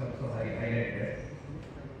inaugural address also I highlighted,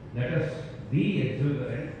 let us be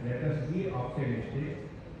exuberant, let us be optimistic,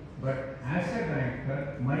 but as a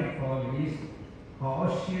banker, my call is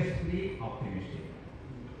cautiously optimistic.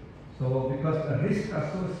 So because the risk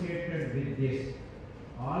associated with this,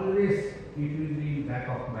 always it will be in back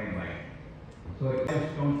of my mind. So it comes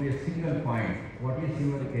down to a single point. What is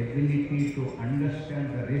your ability to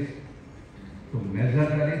understand the risk, to measure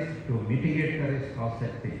the risk, to mitigate the risk of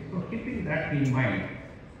such things? So keeping that in mind,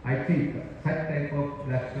 I think such type of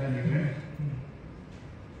black swan events,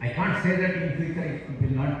 I can't say that in future it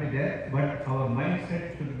will not be there, but our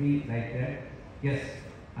mindset should be like that. Yes,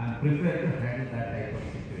 I am prepared to handle that type of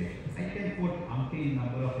situation. I can quote umpteen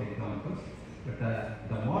number of examples, but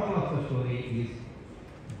the moral of the story is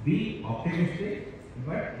be optimistic,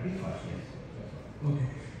 but be cautious. Okay,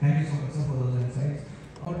 thank you so much, sir, for those insights.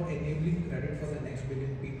 On enabling credit for the next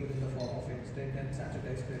billion people in the form of instant and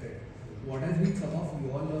sachetized credit, what has been some of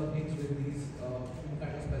your learnings with these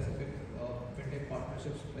kind of specific fintech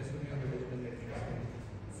partnerships, specifically on the digital lending side?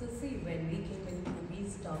 So see, when we came in, we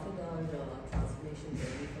started our transformation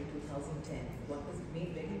journey from 2010. What was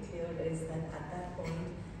made very clear is that at that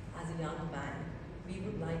point, as a young bank, we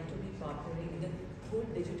would like to be partnering. The whole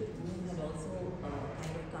digital boom had also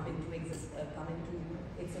kind of come into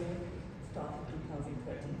its own start in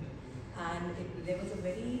 2013, and there was a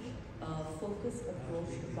very focused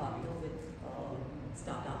approach to partner with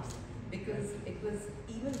startups, because it was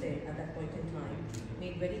even there at that point in time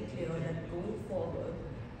made very clear that going forward,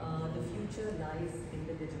 the future lies in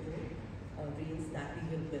the digital rails that we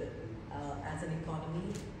will build as an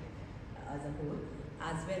economy as a whole,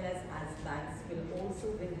 as well as banks will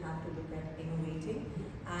have to look at innovating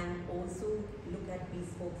and also look at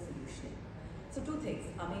bespoke solutioning. So two things.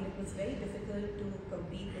 I mean, it was very difficult to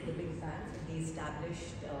compete with the big banks, with the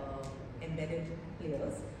established embedded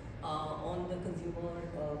players on the consumer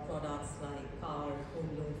products like car, home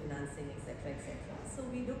loan financing, etc., etc. So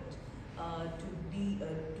we looked to be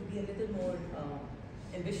a little more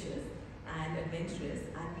ambitious and adventurous,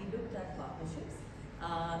 and we looked at partnerships,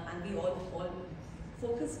 and we all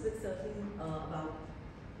focused with certain about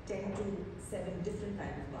 10 to 7 different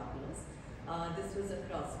kinds of partners. This was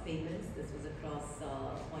across payments, this was across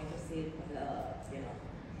point of sale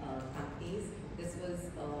companies, this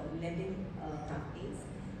was lending companies,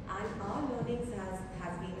 and our learnings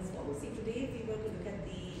has been as follows. See, today if we were to look at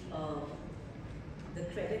the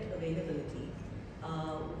credit availability,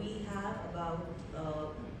 we have about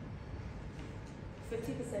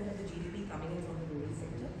 50% of the GDP coming in from the rural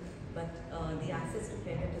sector, but the access to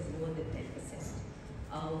credit is lower than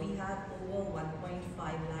 10%. We have over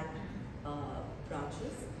 1.5 lakh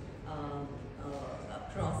branches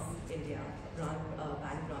across India,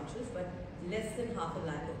 bank branches, but less than half a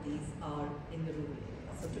lakh of these are in the rural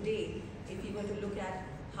area. So today, if we were to look at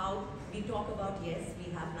how we talk about, yes,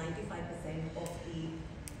 we have 95% of the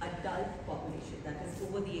adult population, that is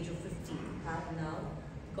over the age of 50, have now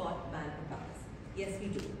got bank accounts. Yes, we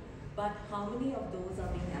do. But how many of those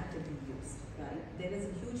are being actively used, right? There is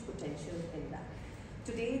a huge potential in that.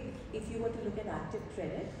 Today, if you were to look at active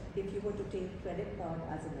credit, if you were to take credit card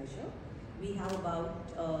as a measure, we have about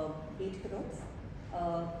 8 crores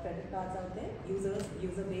credit cards out there,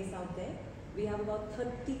 user base out there. We have about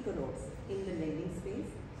 30 crores in the lending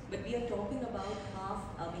space, but we are talking about half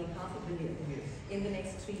a billion in the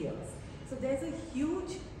next 3 years. So there's a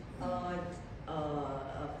huge path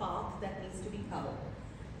that needs to be covered,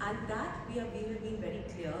 and that we have been very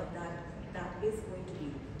clear that is going to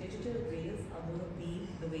be, digital rails are going to be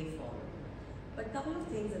the way forward. But a couple of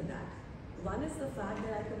things in that. One is the fact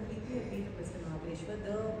that I completely agree with Mr. Mahaveshwar,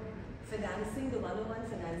 the financing, the 101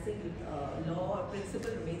 financing law or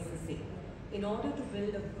principle remains the same. In order to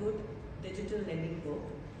build a good digital lending book,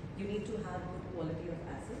 you need to have good quality of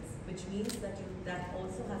assets, which means that that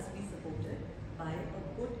also has to be supported by a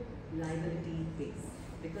good liability base,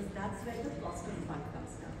 because that's where the cost of fund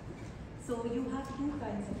comes down. So you have two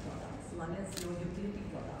kinds of products. One is your utility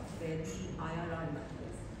products, where the IRR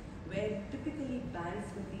matters, where typically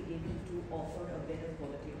banks will be able to offer a better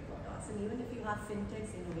quality of products. And even if you have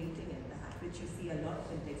fintechs innovating in that, which you see a lot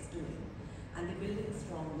of fintechs doing, and they're building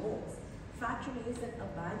strong moats, fact remains that a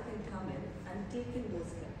bank can come in and take in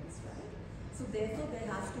those credits, right? So therefore, there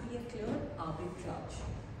has to be a clear arbitrage,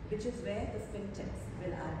 which is where the fintechs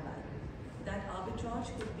will add value. That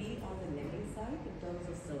arbitrage could be on the lending side in terms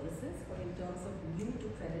of services, or in terms of new to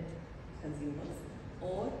credit consumers,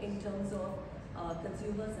 or in terms of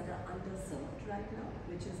consumers that are underserved right now,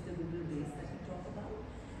 which is the rural base that we talk about.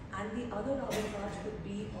 And the other arbitrage could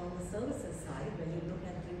be on the services side, when you look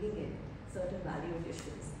at bringing in certain value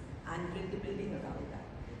additions and building around that.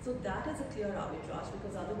 So that is a clear arbitrage,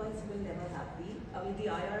 because otherwise you will never have the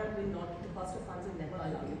IRR will not, the cost of funds will never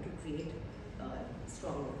allow you to create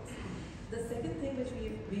strong loans. The second thing which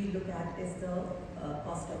we look at is the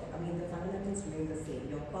cost of, the fundamentals remain the same,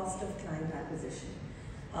 your cost of client acquisition.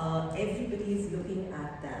 Everybody is looking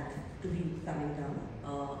at that to be coming down,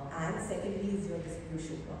 and secondly is your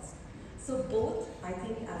distribution cost. So both, I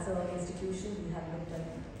think as an institution, we have looked at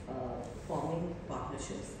forming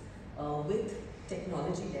partnerships with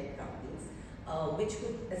technology-led companies, which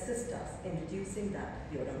could assist us in reducing that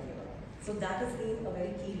year on year. So that has been a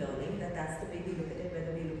very key learning, that's the way we look at it,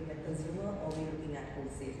 whether we're looking at consumer or we're looking at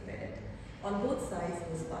wholesale credit. On both sides,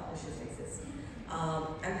 those partnerships exist.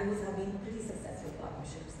 And those have been pretty successful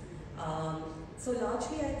partnerships. So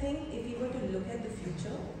largely, I think if you were to look at the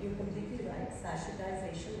future, you're completely right,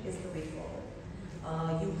 sachetization is the way forward.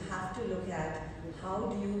 You have to look at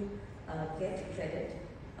how do you get credit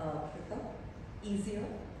quicker, easier,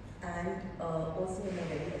 and also in a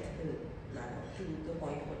very ethical manner, to the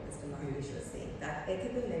point what Mr. Mahaveshwar was saying, that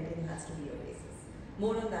ethical lending has to be your basis.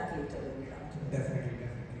 More on that later when we come to it. Definitely.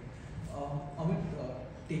 Amit,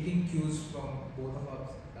 taking cues from both of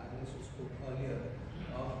our panelists who spoke earlier,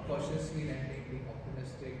 cautiously lending, being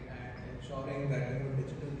optimistic, and ensuring that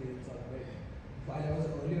digital rails are built. While I was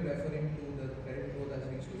earlier referring to the credit growth has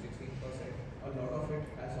reached to 16%, a lot of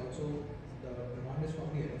it has also, the demand is from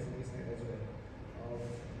the MSME side as well,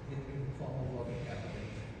 in form of working capital.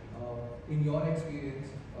 In your experience,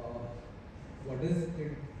 what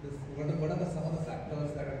are some of the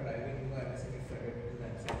factors that are driving MSME credit in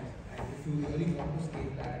that sense? And if you really want to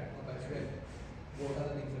scale that up as well, what are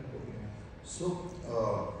the things that go behind? So,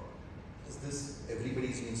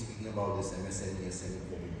 everybody's been speaking about this MSME, SME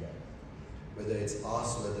credit gap. Whether it's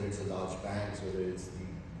us, whether it's the large banks, whether it's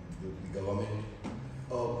the government,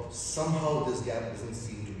 somehow this gap doesn't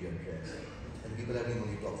seem to be addressed. And people have been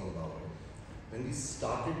only talking about it. When we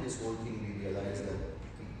started this whole thing, we realized that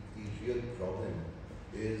the real problem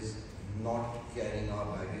is not carrying our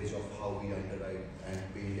baggage of how we underwrite and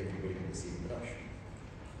paint everybody with the same brush.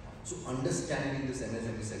 So understanding this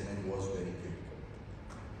MSME segment was very critical.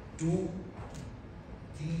 To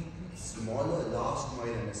the smaller last mile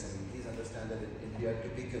MSME, please understand that in India,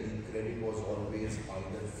 typically credit was always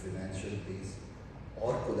either financial based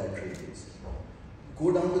or collateral based.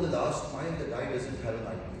 Go down to the last mile, the guy doesn't have an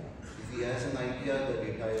idea. If he has an idea, the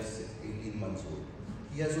data is 18 months old.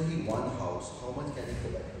 He has only one house. How much can he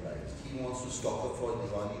collateralize? He wants to stock up for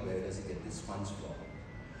Diwali. Where does he get his funds from?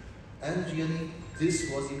 And really, this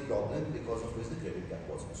was the problem because of which the credit gap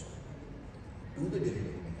wasn't solved. To the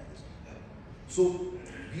delivery mechanism. So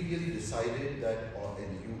we really decided that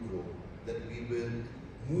in UGROW that we will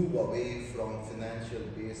move away from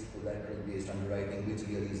financial-based, collateral-based underwriting, which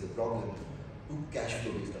really is the problem, to cash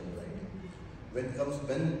flow-based underwriting.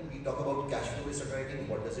 When we talk about cash flow-based underwriting,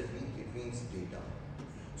 what does it mean? It means data.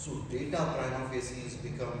 So data prima facie has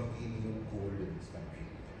become the new gold in this country.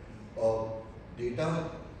 Data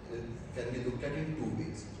can be looked at in two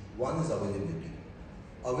ways. One is availability.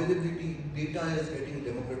 Availability, data is getting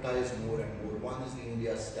democratized more and more. One is the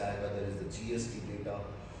India stack, other is the GST data.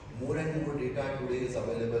 More and more data today is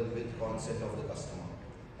available with consent of the customer,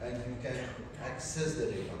 and you can access the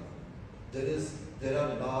data. There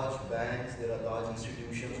are large banks, there are large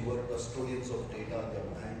institutions who are custodians of data, their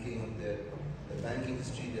banking, their banking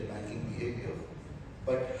history, their banking behavior.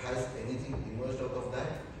 But has anything emerged out of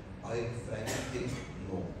that? I frankly think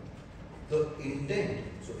no. The intent,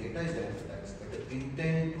 so data is democratized, but the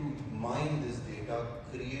intent to mine this data,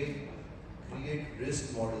 create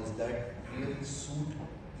risk models that really suit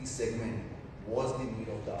the segment was the need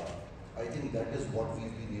of the hour. I think that is what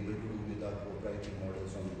we've been able to do with our proprietary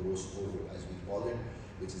models on gross score, as we call it,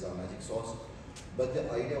 which is our magic sauce. But the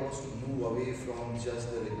idea was to move away from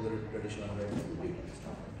just the regular traditional underwriting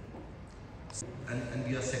data. And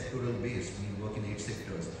we are sectoral based, we work in 8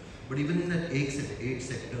 sectors. But even in that 8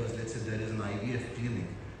 sectors, let's say there is an IVF clinic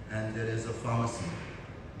and there is a pharmacy.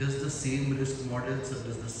 Does the same risk models,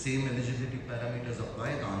 does the same eligibility parameters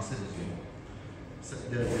apply? The answer is no. So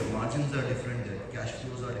their margins are different, their cash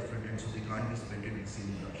flows are different, and so they can't be spent in the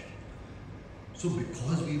same brush. So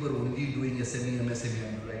because we were only doing SME, MSME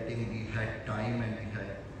underwriting, we had time and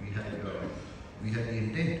we had the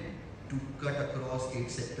intent to cut across 8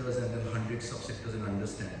 sectors and then 100 subsectors and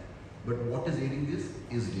understand. But what is aiding this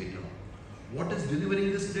is data. What is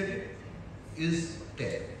delivering this credit is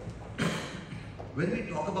tech. When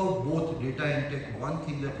we talk about both data and tech, one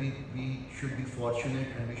thing that we should be fortunate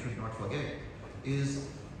and we should not forget is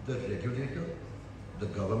the regulator, the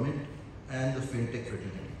government, and the fintech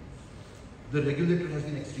fraternity. The regulator has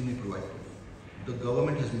been extremely proactive. The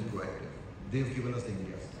government has been proactive. They've given us the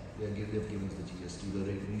India stack. They've given us the GST,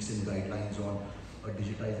 the recent guidelines on a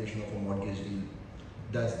digitization of a mortgage deal.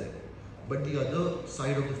 That's there. But the other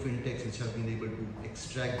side of the fintechs, which have been able to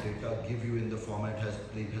extract data, give you in the format, has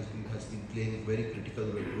been playing a very critical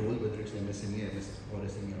role, whether it's MSME, or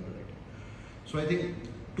SME underwriting. So I think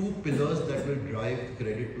 2 pillars that will drive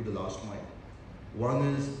credit to the last mile.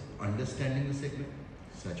 One is understanding the segment,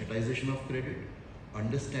 sachetization of credit,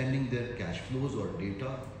 understanding their cash flows or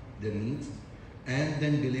data, their needs, and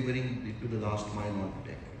then delivering it to the last mile on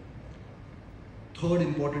tech. Third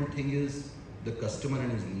important thing is the customer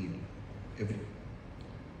and his need.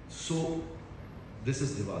 So this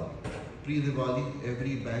is Diwali. Pre-Diwali,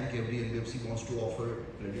 every bank, every NBFC wants to offer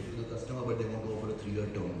credit to the customer, but they want to offer a 3-year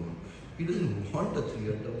term loan. He doesn't want a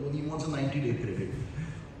 3-year term loan, he wants a 90-day credit.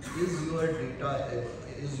 Is your data,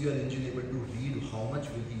 is your engine able to read how much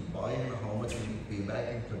will he buy and how much will he pay back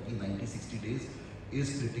in 30, 90, 60 days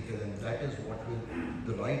is critical, and that is what will,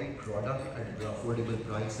 the right product at the affordable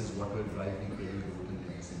price is what will drive the credit growth in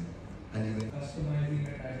the SME. And even customizing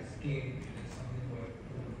it at scale is something what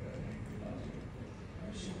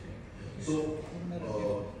so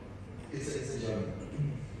it's a journey.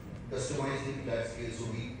 Customizing that scale, so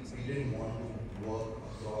we didn't want to work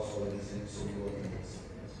across all these things, so we work in this.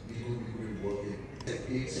 We could work in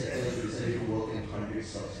 8 sectors, we decided to work in 100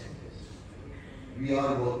 subsectors. We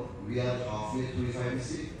are halfway through, if I may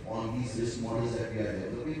say, on these risk models that we are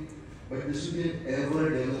developing. But this will be an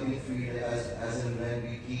ever-developing field as and when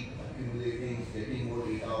we keep accumulating, getting more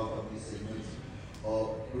data out of these segments.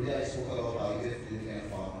 Today I spoke about IVF clinic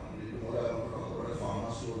and pharma. Tomorrow I want to talk about a pharma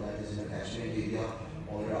store that is in a catchment area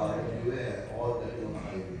or RWA or that is on a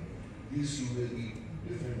highway. These 2 will be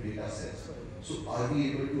different data sets. So are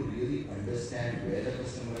we able to really understand where the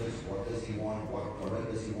customer is, what does he want, what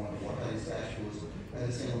product does he want, what are his cash flows, and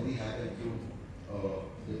this can only happen through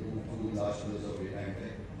the 2 large pillars of data and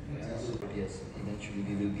tech. So, but yes, eventually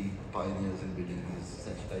we will be pioneers in building these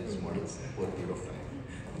sensitized models for a period of time.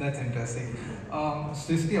 That's interesting.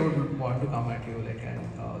 Srishti, I would want to come at you, and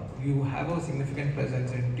you have a significant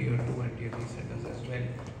presence in tier 2 and tier 3 centers as well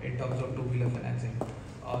in terms of two-wheeler financing.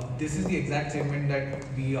 This is the exact segment that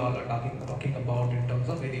we all are talking about in terms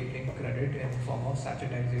of enabling credit in form of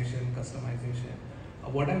sachetization, customization.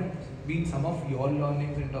 What have been some of your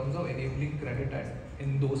learnings in terms of enabling credit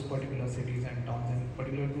in those particular cities and towns, and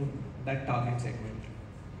particular to that target segment?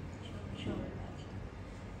 Sure.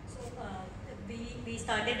 So we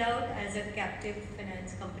started out as a captive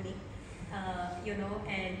finance company,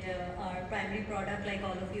 and our primary product, like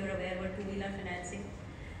all of you are aware, were two-wheeler financing.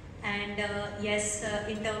 And yes,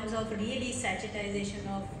 in terms of really sachetization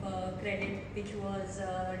of credit, which was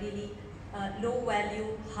really low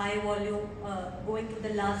value, high volume, going to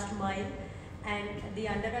the last mile, and the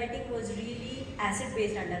underwriting was really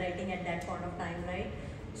asset-based underwriting at that point of time, right?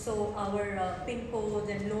 So our PIN codes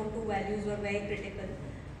and loan to values were very critical.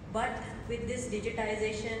 But with this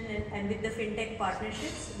digitization and with the fintech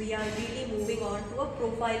partnerships, we are really moving on to a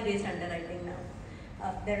profile-based underwriting now.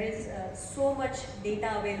 There is so much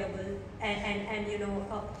data available, and you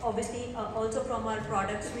know, obviously also from our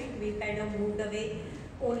product suite, we've kind of moved away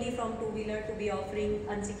only from two-wheeler to be offering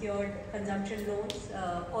unsecured consumption loans.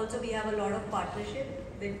 Also, we have a lot of partnership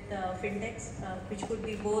with fintechs, which could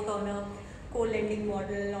be both on a co-lending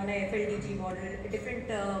model, on a FLDG model, different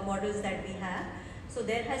models that we have. So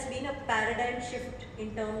there has been a paradigm shift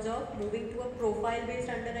in terms of moving to a profile-based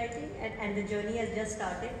underwriting, and the journey has just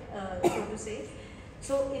started, so to say.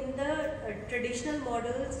 So in the traditional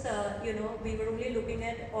models, you know, we were only looking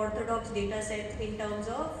at orthodox data sets in terms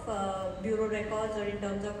of bureau records or in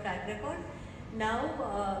terms of track record.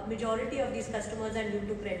 Now, majority of these customers are new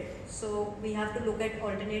to credit. So we have to look at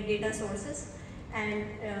alternate data sources, and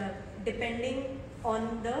depending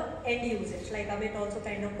on the end usage, like Amit also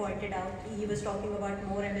kind of pointed out, he was talking about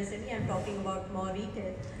more MSME, I'm talking about more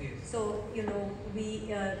retail. Yes. So, you know,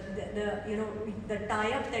 we, the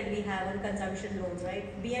tie-up that we have on consumption loans, right?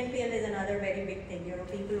 BNPL is another very big thing. You know,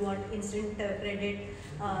 people want instant credit,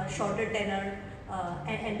 shorter tenor,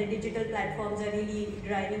 and the digital platforms are really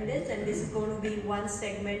driving this, and this is going to be one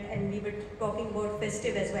segment, and we were talking about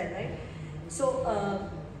festive as well, right?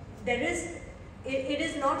 So, it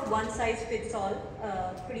is not one size fits all,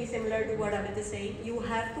 pretty similar to what Amit is saying. You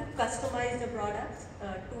have to customize the products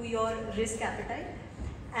to your risk appetite,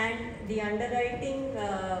 and the underwriting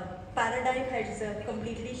paradigm has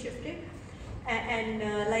completely shifted.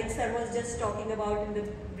 And like Sir was just talking about in the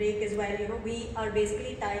break as well, you know, we are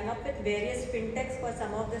basically tying up with various fintechs for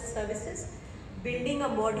some of the services, building a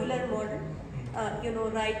modular model. You know,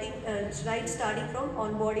 starting from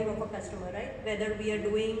onboarding of a customer, right? Whether we are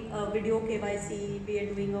doing video KYC, we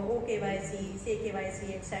are doing a OKYC, say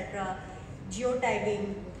KYC, etc.,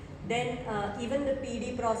 geotagging. Then even the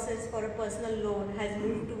PD process for a personal loan has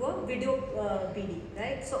moved to a video PD,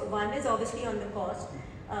 right? So one is obviously on the cost.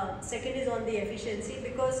 Second is on the efficiency,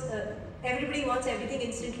 because everybody wants everything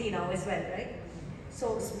instantly now as well, right?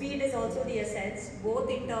 So speed is also the essence, both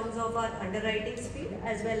in terms of our underwriting speed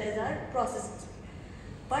as well as our processing speed.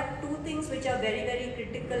 But two things which are very, very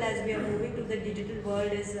critical as we are moving to the digital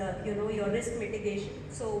world is, you know, your risk mitigation.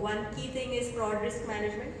 So one key thing is fraud risk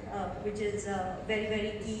management, which is very,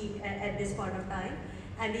 very key at this point of time.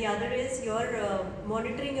 And the other is your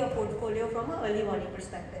monitoring your portfolio from an early warning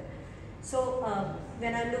perspective. So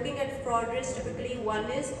when I'm looking at fraud risk, typically one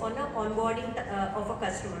is on an onboarding of a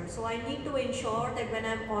customer. So I need to ensure that when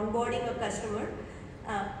I'm onboarding a customer,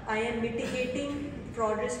 I am mitigating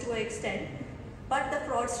fraud risk to an extent. But the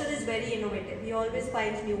fraudster is very innovative. He always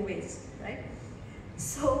finds new ways, right?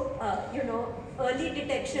 So, you know, early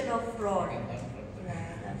detection of fraud.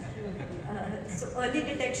 So early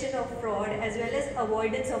detection of fraud as well as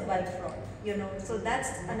avoidance of bulk fraud, you know. So that's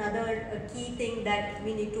another key thing that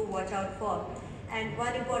we need to watch out for. And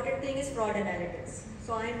one important thing is fraud analytics.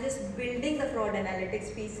 So I'm just building the fraud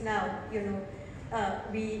analytics piece now, you know.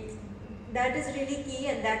 That is really key,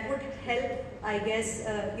 and that would help, I guess,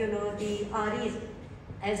 you know, the REs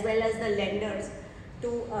as well as the lenders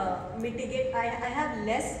to mitigate. I have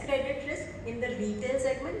less credit risk in the retail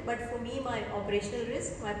segment, but for me, my operational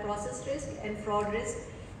risk, my process risk and fraud risk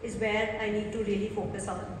is where I need to really focus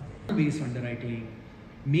on. Based underwriting,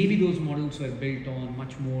 maybe those models were built on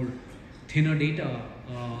much more thinner data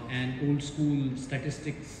and old school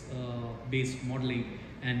statistics based modeling,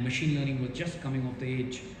 and machine learning was just coming of the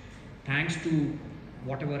age. Thanks to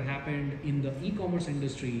whatever happened in the e-commerce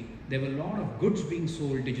industry, there were a lot of goods being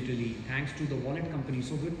sold digitally thanks to the wallet companies.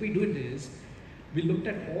 So what we did is, we looked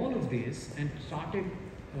at all of this and started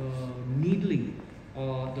needling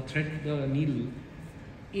the needle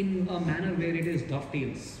in a manner where it is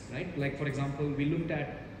dovetails, right? Like for example, we looked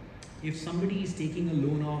at if somebody is taking a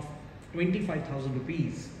loan of 25,000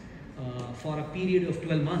 rupees for a period of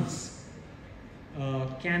 12 months,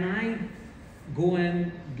 can I go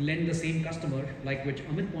and lend the same customer, like which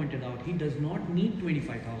Amit pointed out, he does not need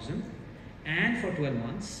 25,000, and for 12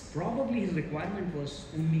 months, probably his requirement was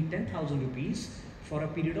only 10,000 rupees for a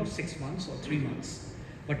period of 6 months or 3 months.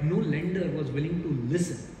 But no lender was willing to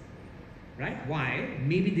listen, right? Why?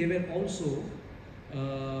 Maybe they were also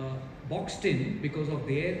boxed in because of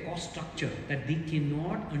their cost structure, that they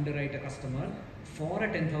cannot underwrite a customer for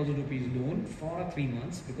a 10,000 rupees loan for 3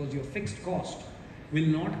 months, because your fixed cost will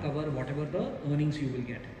not cover whatever the earnings you will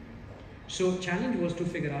get. So challenge was to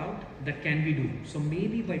figure out that can we do. So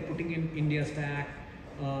maybe by putting in India stack,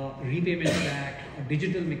 repayment stack, a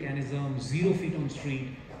digital mechanism, 0 feet on street,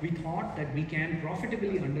 we thought that we can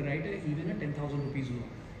profitably underwrite even a 10,000 rupees loan.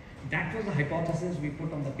 That was the hypothesis we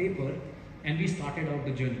put on the paper, and we started out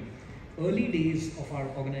the journey. Early days of our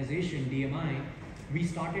organization, DMI, we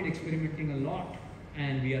started experimenting a lot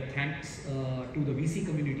And we are thanks to the VC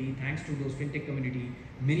community, thanks to those fintech community.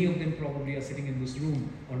 Many of them probably are sitting in this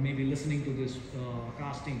room or maybe listening to this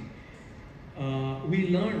casting. We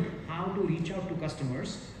learned how to reach out to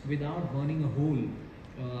customers without burning a hole,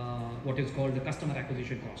 what is called the customer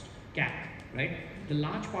acquisition cost, CAC, right? The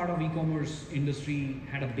large part of e-commerce industry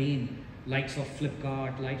had a bane, likes of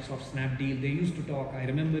Flipkart, likes of Snapdeal. They used to talk, I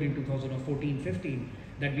remember in 2014-15,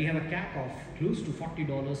 that we have a CAC of close to $40,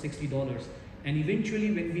 $60. And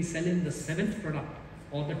eventually when we sell in the 7th product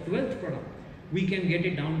or the 12th product, we can get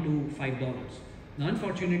it down to $5. Now,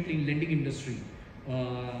 unfortunately, in lending industry,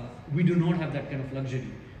 we do not have that kind of luxury.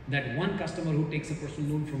 That one customer who takes a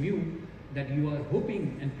personal loan from you, that you are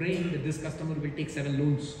hoping and praying that this customer will take 7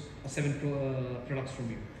 loans or 7 products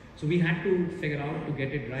from you. So we had to figure out to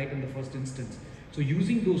get it right in the first instance. So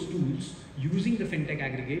using those tools, using the fintech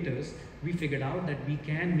aggregators, we figured out that we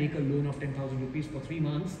can make a loan of 10,000 rupees for 3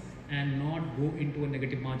 months and not go into a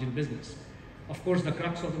negative margin business. Of course, the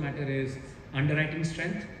crux of the matter is underwriting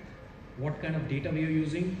strength, what kind of data we are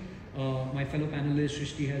using. My fellow panelist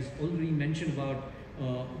Shrishti has already mentioned about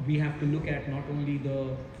we have to look at not only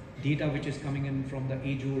the data which is coming in from the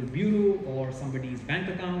age-old bureau or somebody's bank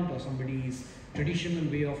account or somebody's traditional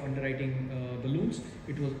way of underwriting the loans.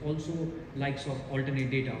 It was also likes of alternate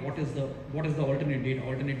data. What is the alternate data?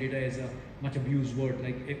 Alternate data is a much abused word,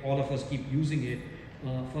 like all of us keep using it.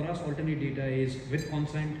 For us, alternate data is with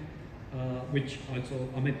consent, which also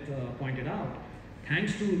Amit pointed out.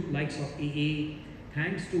 Thanks to likes of AA,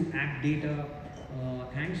 thanks to app data,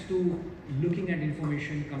 thanks to looking at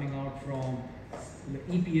information coming out from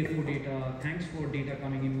EPFO data, thanks for data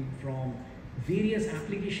coming in from various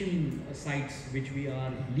application sites which we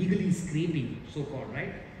are legally scraping, so-called,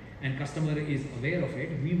 right? And customer is aware of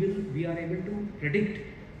it. We are able to predict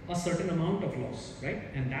a certain amount of loss, right?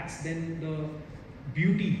 And that's then the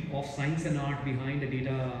beauty of science and art behind the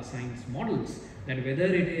data science models, that whether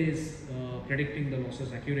it is predicting the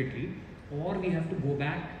losses accurately or we have to go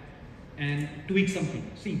back and tweak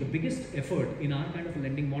something. See, the biggest effort in our kind of a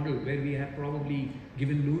lending model, where we have probably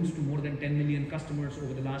given loans to more than 10 million customers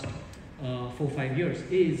over the last 4-5 years,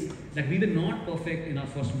 is that we were not perfect in our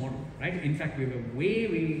first model, right? In fact, we were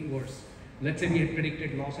way worse. Let's say we had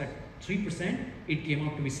predicted loss at 3%, it came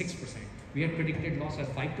out to be 6%. We had predicted loss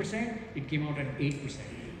at 5%, it came out at 8%.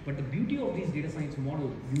 But the beauty of these data science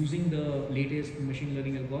model using the latest machine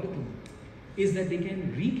learning algorithm is that they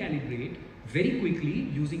can recalibrate very quickly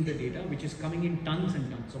using the data which is coming in tons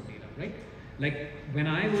and tons of data, right? Like when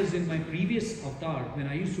I was in my previous avatar, when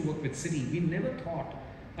I used to work with Citi, we never thought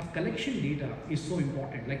a collection data is so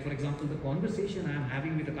important. Like for example, the conversation I am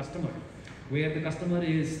having with a customer, where the customer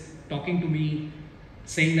is talking to me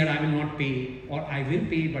saying that I will not pay, or I will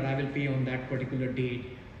pay but I will pay on that particular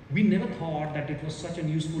date. We never thought that it was such an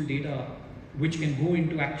useful data which can go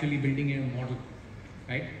into actually building a model,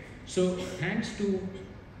 right? So thanks to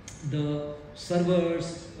the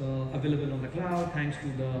servers available on the cloud, thanks to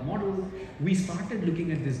the model, we started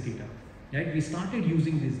looking at this data, right? We started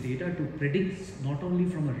using this data to predict not only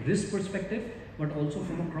from a risk perspective, but also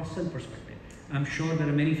from a cross-sell perspective. I'm sure there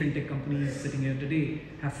are many fintech companies sitting here today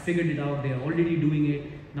have figured it out. They are already doing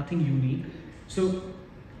it, nothing unique. So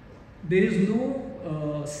there is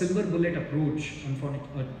no silver bullet approach,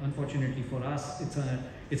 unfortunately for us.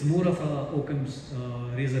 It's more of a Occam's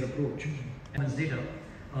razor approach. And it's data,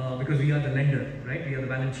 because we are the lender, right? We are the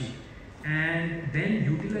balance sheet. And then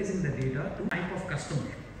utilizing the data to type of customer,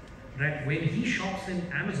 right? When he shops in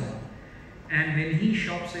Amazon and when he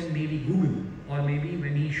shops in maybe Google, or maybe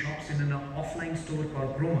when he shops in an offline store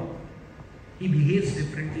called Chroma, he behaves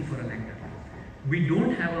differently for a lender. We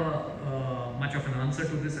don't have much of an answer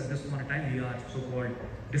to this at this point in time. We are so-called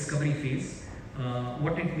discovery phase.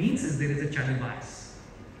 What it means is there is a channel bias,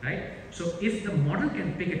 right? So if the model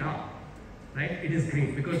can pick it up, right, it is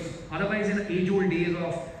great, because otherwise in the age-old days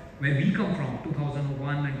of where we come from,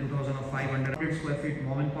 2001 and 2005, 100 square feet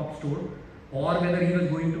mom and pop store, or whether he was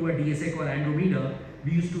going to a DSEC or Andromeda,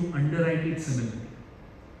 we used to underwrite it similarly,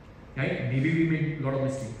 right? Maybe we made a lot of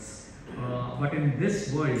mistakes, but in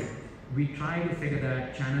this world, we try to figure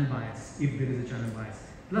that channel bias, if there is a channel bias.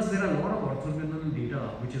 Plus, there are a lot of orthogonal data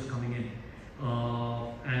which is coming in,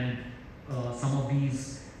 and some of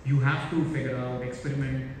these you have to figure out,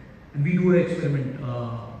 experiment, and we do experiment, a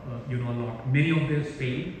lot. Many of these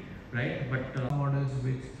fail, right? But models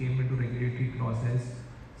which came into regulatory process,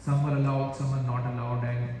 some are allowed, some are not allowed,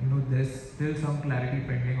 and there's still some clarity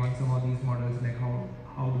pending on some of these models, like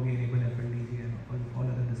how do we enable FLDG and all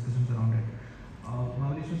other discussions around it.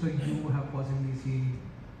 Mahabaleshwar, so you have possibly seen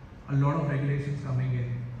a lot of regulations coming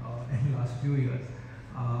in the last few years.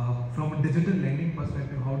 From a digital lending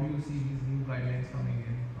perspective, how do you see these new new guidelines coming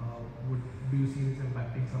in, do you see this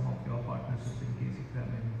impacting some of your partnerships in case if there are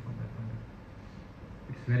any from that point?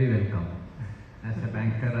 It's very welcome. As a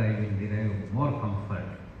banker, I will derive more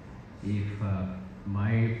comfort if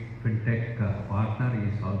my fintech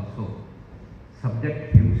partner is also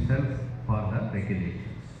subject himself for the regulations.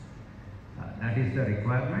 That is the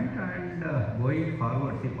requirement, and going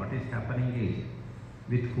forward, see what is happening is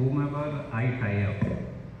with whomever I tie up.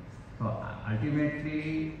 So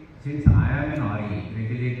ultimately, since I am an RE,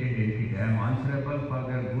 regulated entity, I am answerable for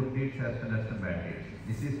their good deeds as well as the bad deeds.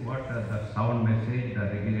 This is what the sound message the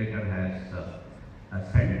regulator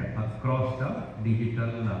has sent across the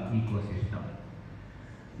digital ecosystem.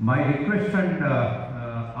 My request and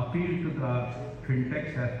appeal to the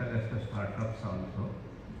fintechs as well as the startups also,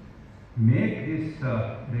 make these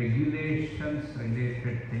regulations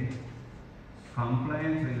related things,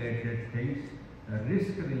 compliance related things,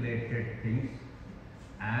 risk related things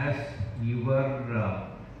as your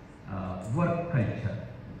work culture.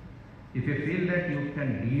 If you feel that you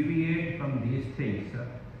can deviate from these things,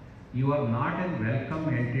 you are not a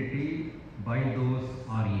welcome entity by those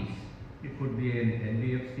REs. It could be an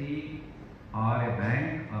NBFC or a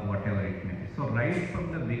bank or whatever it may be. So right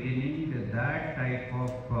from the beginning, that type of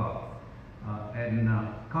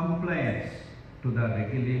compliance to the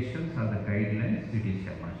regulations or the guidelines, it is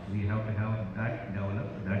a must. We have to have that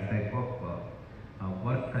developed, that type of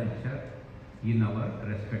work culture in our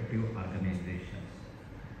respective organizations.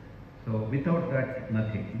 So without that,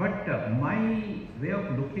 nothing. But my way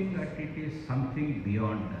of looking at it is something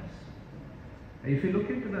beyond this. If you look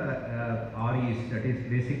into the REs, that is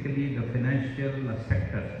basically the financial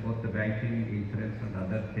sectors, both the banking, insurance and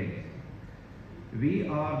other things, we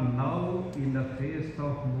are now in the phase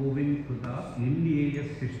of moving to the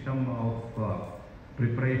Ind-AS system of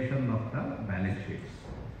preparation of the balance sheets.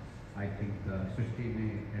 I think Srishti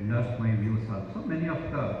may endorse my views also. Many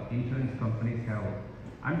of the insurance companies have,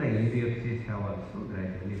 and the NBFCs have also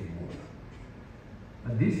gradually moved.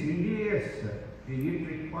 This Ind-AS, it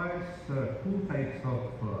requires two types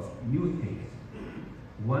of new things.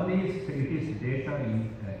 One is, it is data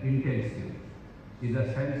intensive. In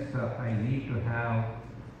the sense, I need to have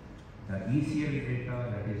the ECL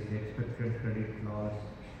data, that is the expected credit loss,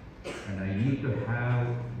 and I need to have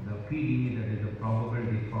the PD, that is the probable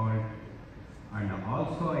default, and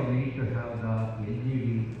also I need to have the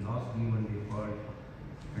LGD, loss given default,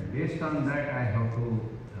 and based on that I have to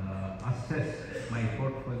assess my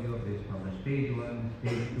portfolio based on the stage 1,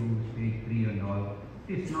 stage 2, stage 3 and all.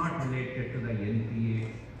 It is not related to the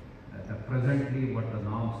NPA, presently what the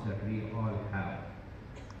norms that we all have.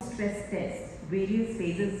 Stress test various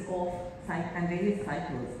phases of and various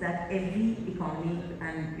cycles that every economy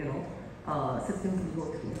and system will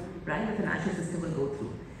go through, right? The financial system will go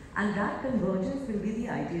through, and that convergence will be the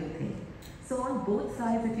ideal thing. So on both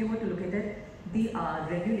sides, if you were to look at it, the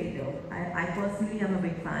regulator, I personally am a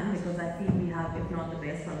big fan because I feel we have, if not the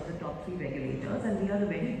best, one of the top 3 regulators, and we are a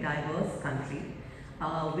very diverse country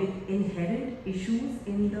with inherent issues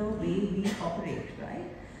in the way we operate, right?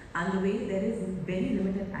 And the way there is very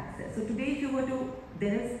limited access. So today, if you were to,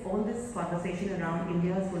 there is all this conversation around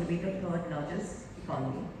India is going to be the 3rd largest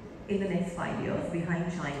economy in the next 5 years,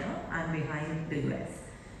 behind China and behind the US.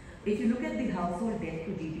 If you look at the household debt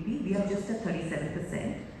to GDP, we are just at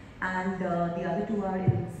 37%, and the other two are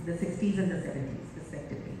in the 60s and the 70s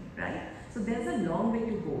respectively, right? So there's a long way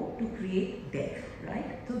to go to create debt,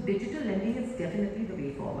 right? So digital lending is definitely the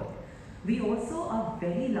way forward. We also are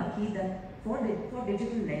very lucky that for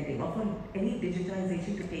digital lending or for any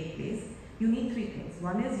digitization to take place, you need 3 things.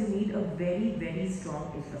 One is you need a very, very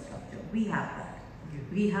strong infrastructure. We have that.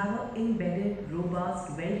 We have an embedded,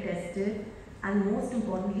 robust, well-tested, and most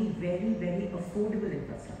importantly, very, very affordable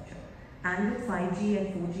infrastructure. And with 5G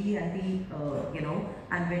and 4G and the,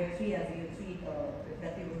 and Web3 as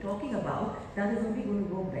that we were talking about, that is only going to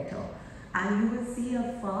go better. And you will see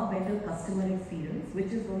a far better customer experience,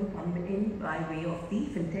 which is going to come in by way of the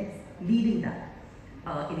fintechs leading that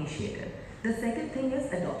initiative. The second thing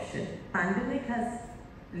is adoption. Pandemic has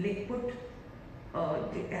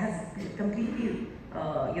completely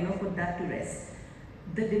put that to rest.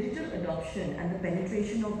 The digital adoption and the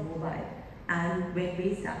penetration of mobile and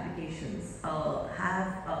web-based applications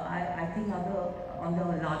I think are on the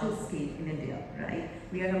largest scale in India, right?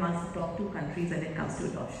 We are amongst the top 2 countries when it comes to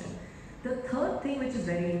adoption. The third thing which is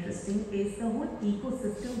very interesting is the whole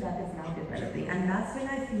ecosystem that is now developing, and that's when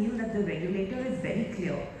I feel that the regulator is very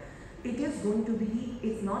clear. It is going to be,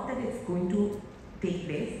 it's not that it's going to take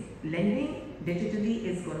place, lending digitally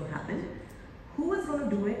is going to happen. Who is going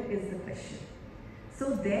to do it is the question.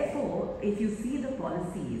 So therefore, if you see the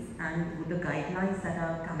policies and the guidelines that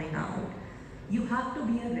are coming out, you have to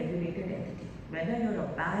be a regulated entity. Whether you're a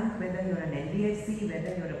bank, whether you're an NBFC,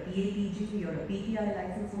 whether you're a PAPG, you're a PTI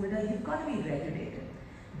license holder, you've got to be regulated.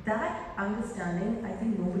 That understanding, I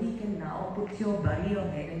think nobody can now bury your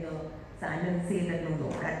head in the sand and say that no,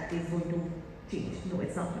 that is going to change. No,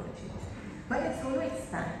 it's not going to change. But it's going to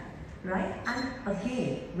expand, right? And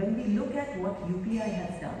again, when we look at what UPI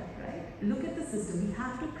has done, right? Look at the system. We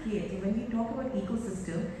have to create, when we talk about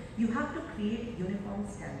ecosystem, you have to create uniform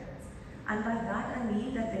standards. And by that I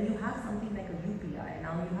mean that when you have something like a UPI,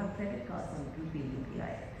 now you have credit cards on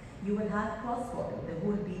UPI, you will have cross-border, the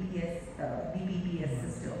whole BPPS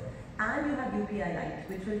system. And you have UPI Lite,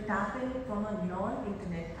 which will tap in from a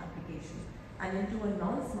non-internet application and into a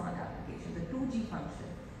non-smart application, the 2G function.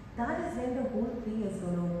 That is when the whole thing is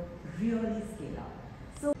going to really scale up.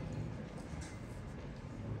 So,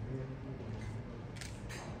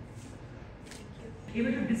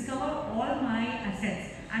 able to discover all my assets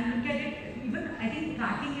and look at it. Even I think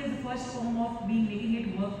tracking is the first form of making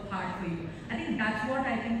it work hard for you. I think that's what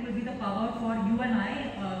I think will be the power for you and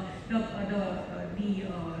I, the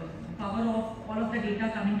power of all of the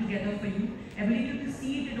data coming together for you, ability to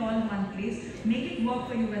see it all in one place, make it work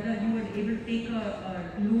for you, whether you are able to take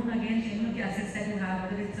a loan against any of the assets that you have,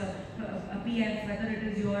 whether it's a PF, whether it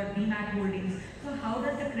is your DMAT holdings. So how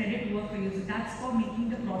does the credit work for you? So that's for making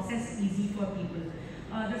the process easy for people.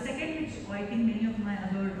 The second, which I think many of my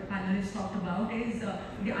other panelists talked about, is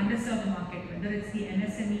the underserved market, whether it's the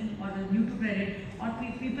MSME or the new to credit or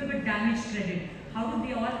people with damaged credit. How do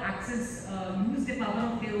they all access, use the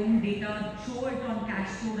power of their own data, show it on cash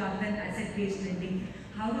flow rather than asset-based lending?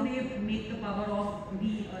 How do they make the power of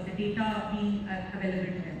the data being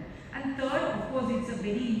available to them? And third, of course, it's a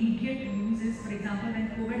very immediate uses. For example, when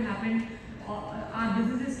COVID happened, our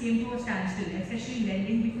businesses came to a standstill, especially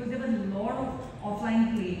lending, because there was a lot of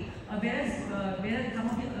offline play. Whereas some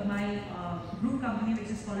of my group company, which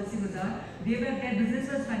is Policy Bazaar, their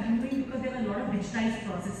business was continuing because there were a lot of digitized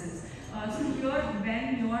processes. So here,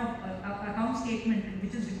 when your account statement,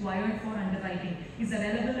 which is required for underwriting, is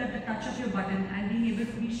available at the touch of your button and being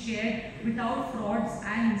able to be shared without frauds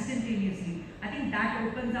and instantaneously, I think that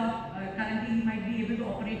opens up. Currently, you might be able to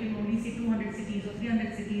operate in only say 200 cities or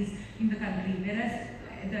 300 cities in the country, whereas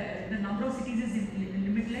the number of cities is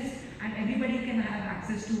limitless and everybody can have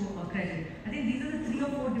access to credit. I think these are the 3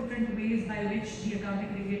 or 4 different ways by which the account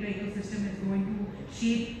aggregator ecosystem is going to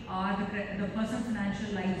shape the personal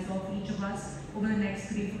financial lives of each of us over the next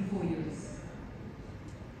 3 to 4 years.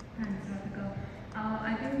 Thanks, Radhika.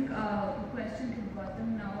 I think a question to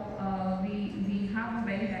Gautam now. We have a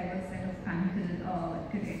very diverse set of panel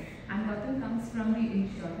today, and Gautam comes from the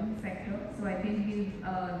insurance sector, so I think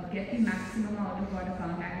we'll get the maximum out of what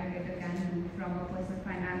account aggregator can do from a personal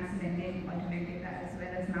finance, lending, alternate data, as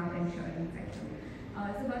well as now insurance sector.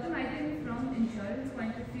 So Gautam, I think from insurance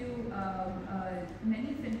point of view,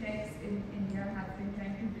 many fintechs in India have been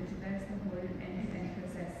trying to digitize the whole end-to-end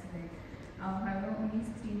process. However, only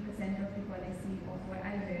 16% of the policy of what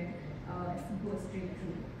I read goes straight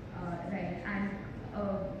through, right? And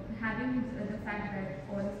having the fact that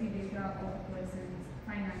all of the data of a person's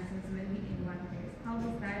finances will be in one place, how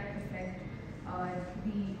does that affect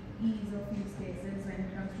the ease of use cases when it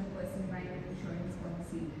comes to a person buying an insurance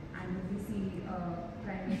policy? And do we see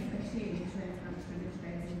kind of a change when it comes to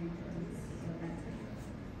digitizing the insurance transaction?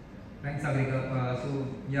 Thanks, Sagrika. So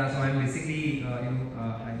I'm basically,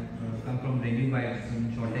 I come from lending by some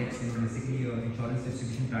Insurtechs, basically insurance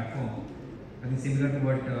distribution platform. I think similar to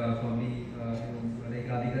what probably, like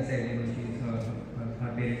Radhika said, she's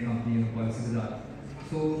her parent company, Policy Bazaar.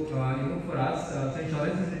 So, for us, so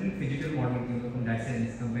insurance is a little digital model, from that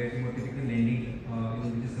sense, compared to a typical lending,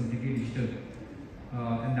 which is completely digital.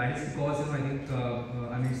 And that is because, I think,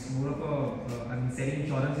 it's more of a, selling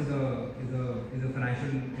insurance is a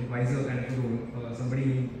financial advisor kind of a role, somebody who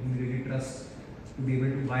you really trust to be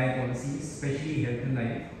able to buy policies, especially health and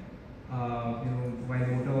life. While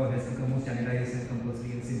motor has become more standardized and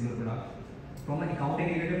compulsory and simpler product. From an account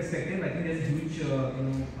aggregator perspective, I think there's a huge,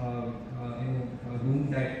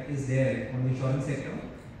 room that is there on the insurance sector,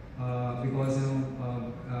 because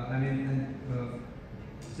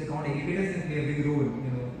so account aggregators can play a big role,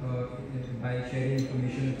 by sharing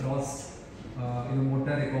information across,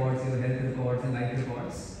 motor records, health records, and life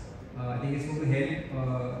records. I think it's going to help.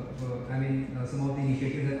 Some of the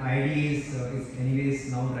initiatives that IID is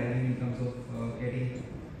anyways now driving in terms of getting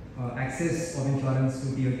access of insurance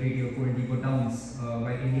to tier 3, tier 4, and deeper towns, while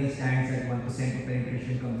India stands at 1% of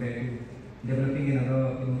penetration compared to developing another,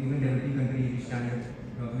 even developing countries which stand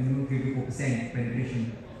at minimum 3 to 4%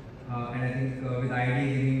 penetration. And I think with IID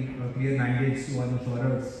giving clear mandate mandates to our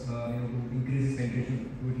insurers, to increase this penetration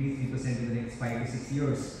to at least 3% in the next 5 to 6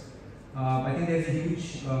 years. I think there's a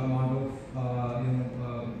huge amount of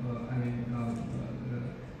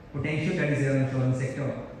potential that is there in the insurance sector,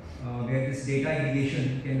 where this data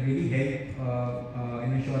aggregation can really help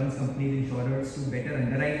insurance companies, insurers to better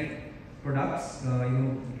underwrite products,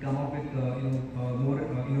 come up with more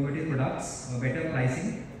innovative products, better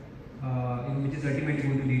pricing, which is ultimately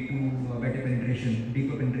going to lead to better penetration,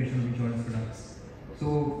 deeper penetration of insurance products.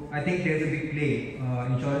 So I think there's a big play.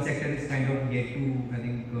 Insurance sector is kind of yet to, I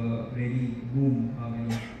think, really boom.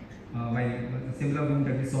 While a similar boom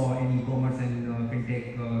that we saw in e-commerce and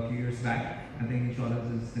fintech a few years back, I think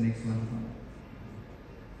insurance is the next one.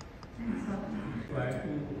 To add to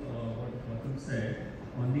what Gautam said,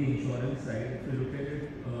 on the insurance side, if you look at it,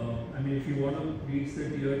 if you want to reach the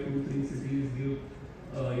tier 2-3 cities, give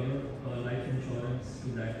life insurance to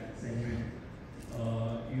that segment.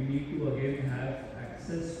 You need to again have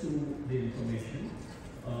access to the information,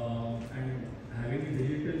 and having a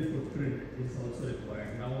digital footprint is also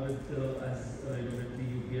required. Now with with the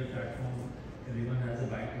UPI platform, everyone has a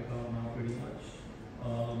bank account now pretty much.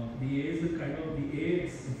 The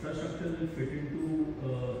AI's infrastructure will fit into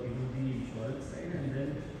the insurance side, and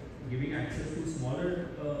then giving access to smaller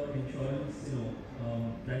insurance,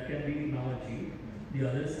 that can be now achieved. The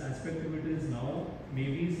other aspect of it is now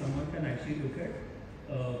maybe someone can actually look at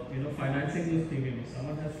financing those premiums.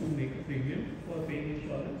 Someone has to make a premium for paying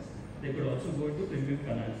insurance. They could also go into premium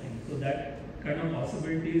financing. So that kind of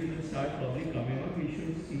possibilities will start probably coming up. We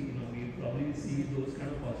should see, we probably see those kind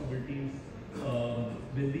of possibilities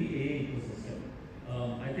with the AA ecosystem.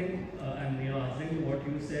 I think, answering to what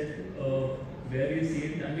you said, where you see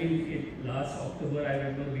it, last October I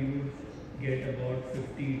remember we would get about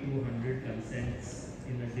 50 to 100 consents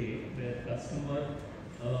in a day, where customer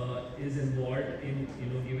is involved in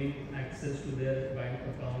giving access to their bank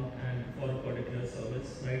account and for a particular service.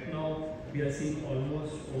 Right now we are seeing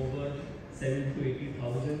almost over 70,000 to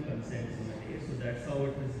 80,000 consents in a day. So that's how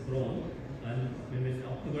it has grown. And in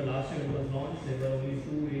October last year it was launched, there were only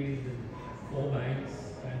 2 A's and 4 banks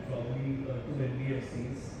and probably 2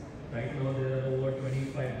 NBFCs. Right now there are over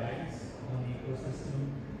 25 banks on the ecosystem.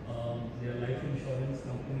 There are life insurance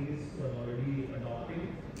companies who are already adopting.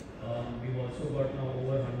 We've also got now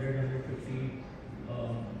over 150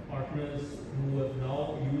 partners who are now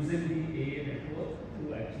using the AA network to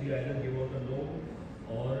actually either give out a loan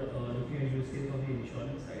or looking at use case on the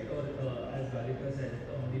insurance side, or as Valika said,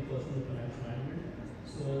 on the personal finance management.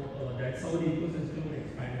 So that's how the ecosystem is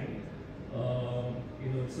expanding.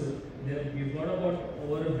 We've got about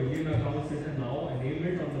over 1 billion accounts that are now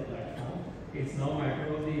enabled on the platform. It's now a matter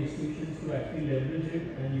of the institutions to actually leverage it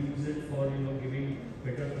and use it for giving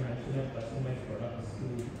better financial and customized products to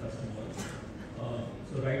customers.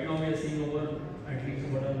 So right now we are seeing over at least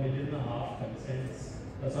about 1.5 million consents,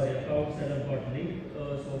 accounts that have got linked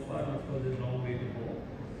so far. Of course, there's a long way to go.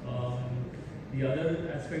 The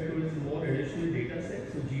other aspect of it is more additional data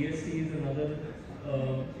sets. So GST is another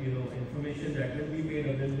information that will be made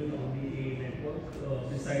available on the AA network.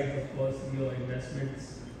 Besides, of course, your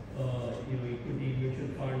investments, equity, mutual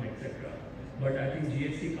fund, etc. But I think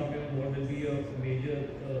GST coming on board will be a major,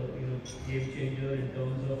 game changer in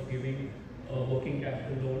terms of giving working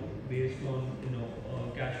capital loan based on,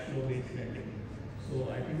 cash flow based lending. So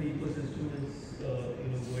I think the ecosystem is,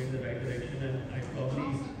 going in the right direction, and I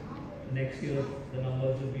probably next year the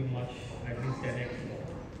numbers will be much, at least 10x more.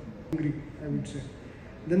 Agree, I would say.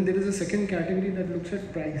 Then there is a second category that looks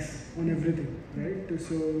at price on everything, right?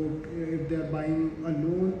 So if they are buying a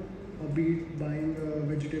loan or be it buying a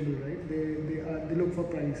vegetable, right? They look for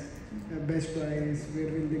price, best price, where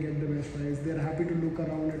will they get the best price? They are happy to look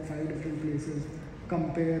around at 5 different places,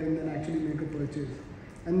 compare, and then actually make a purchase.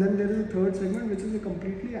 And then there is a third segment, which is a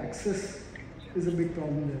completely access is a big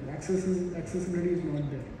problem there. Accessibility is not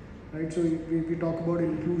there, right? So we talk about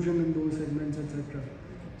inclusion in those segments, etc.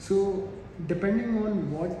 So depending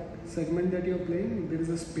on what segment that you're playing, there is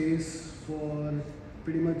a space for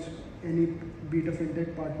pretty much any, be it a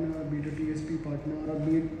fintech partner, be it a TSP partner, or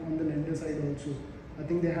be it on the lender side also. I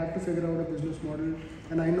think they have to figure out a business model.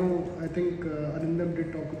 And I think Arindam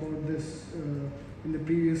did talk about this in the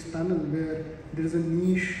previous panel, where there is a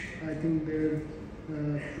niche, I think there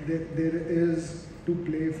is to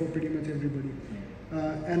play for pretty much everybody.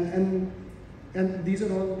 And these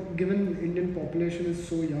are all, given Indian population is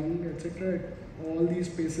so young, etc., all these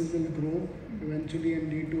spaces will grow eventually and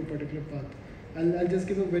lead to a particular path. I'll just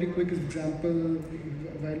give a very quick example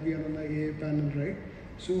while we are on the AA panel, right?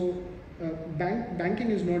 So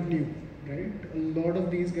banking is not new, right? A lot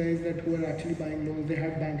of these guys who are actually buying loans, they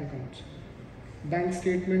have bank accounts. bank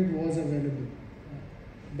statement was available.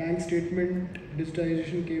 Bank statement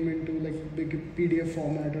digitization came into like big PDF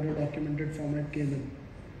format or a documented format came in.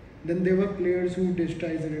 Then there were players who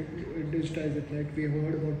digitized it. Like we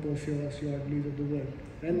heard about Porphyros, Yardleys of the world.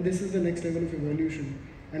 And this is the next level of evolution.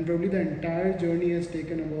 And probably the entire journey has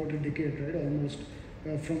taken about a decade, right? Almost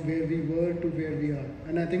from where we were to where we are.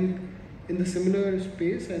 And I think in the similar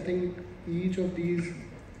space, I think each of these,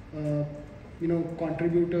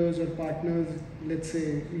 contributors or partners, let's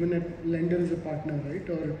say even a lender is a partner, right?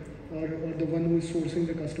 Or the one who is sourcing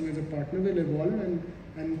the customer is a partner, will evolve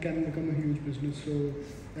and can become a huge business. So,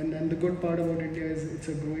 and the good part about India is it's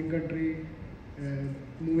a growing country,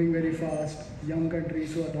 moving very fast, young country,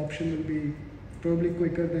 so adoption will be probably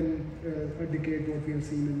quicker than a decade what we have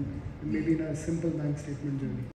seen in maybe in a simple bank statement journey.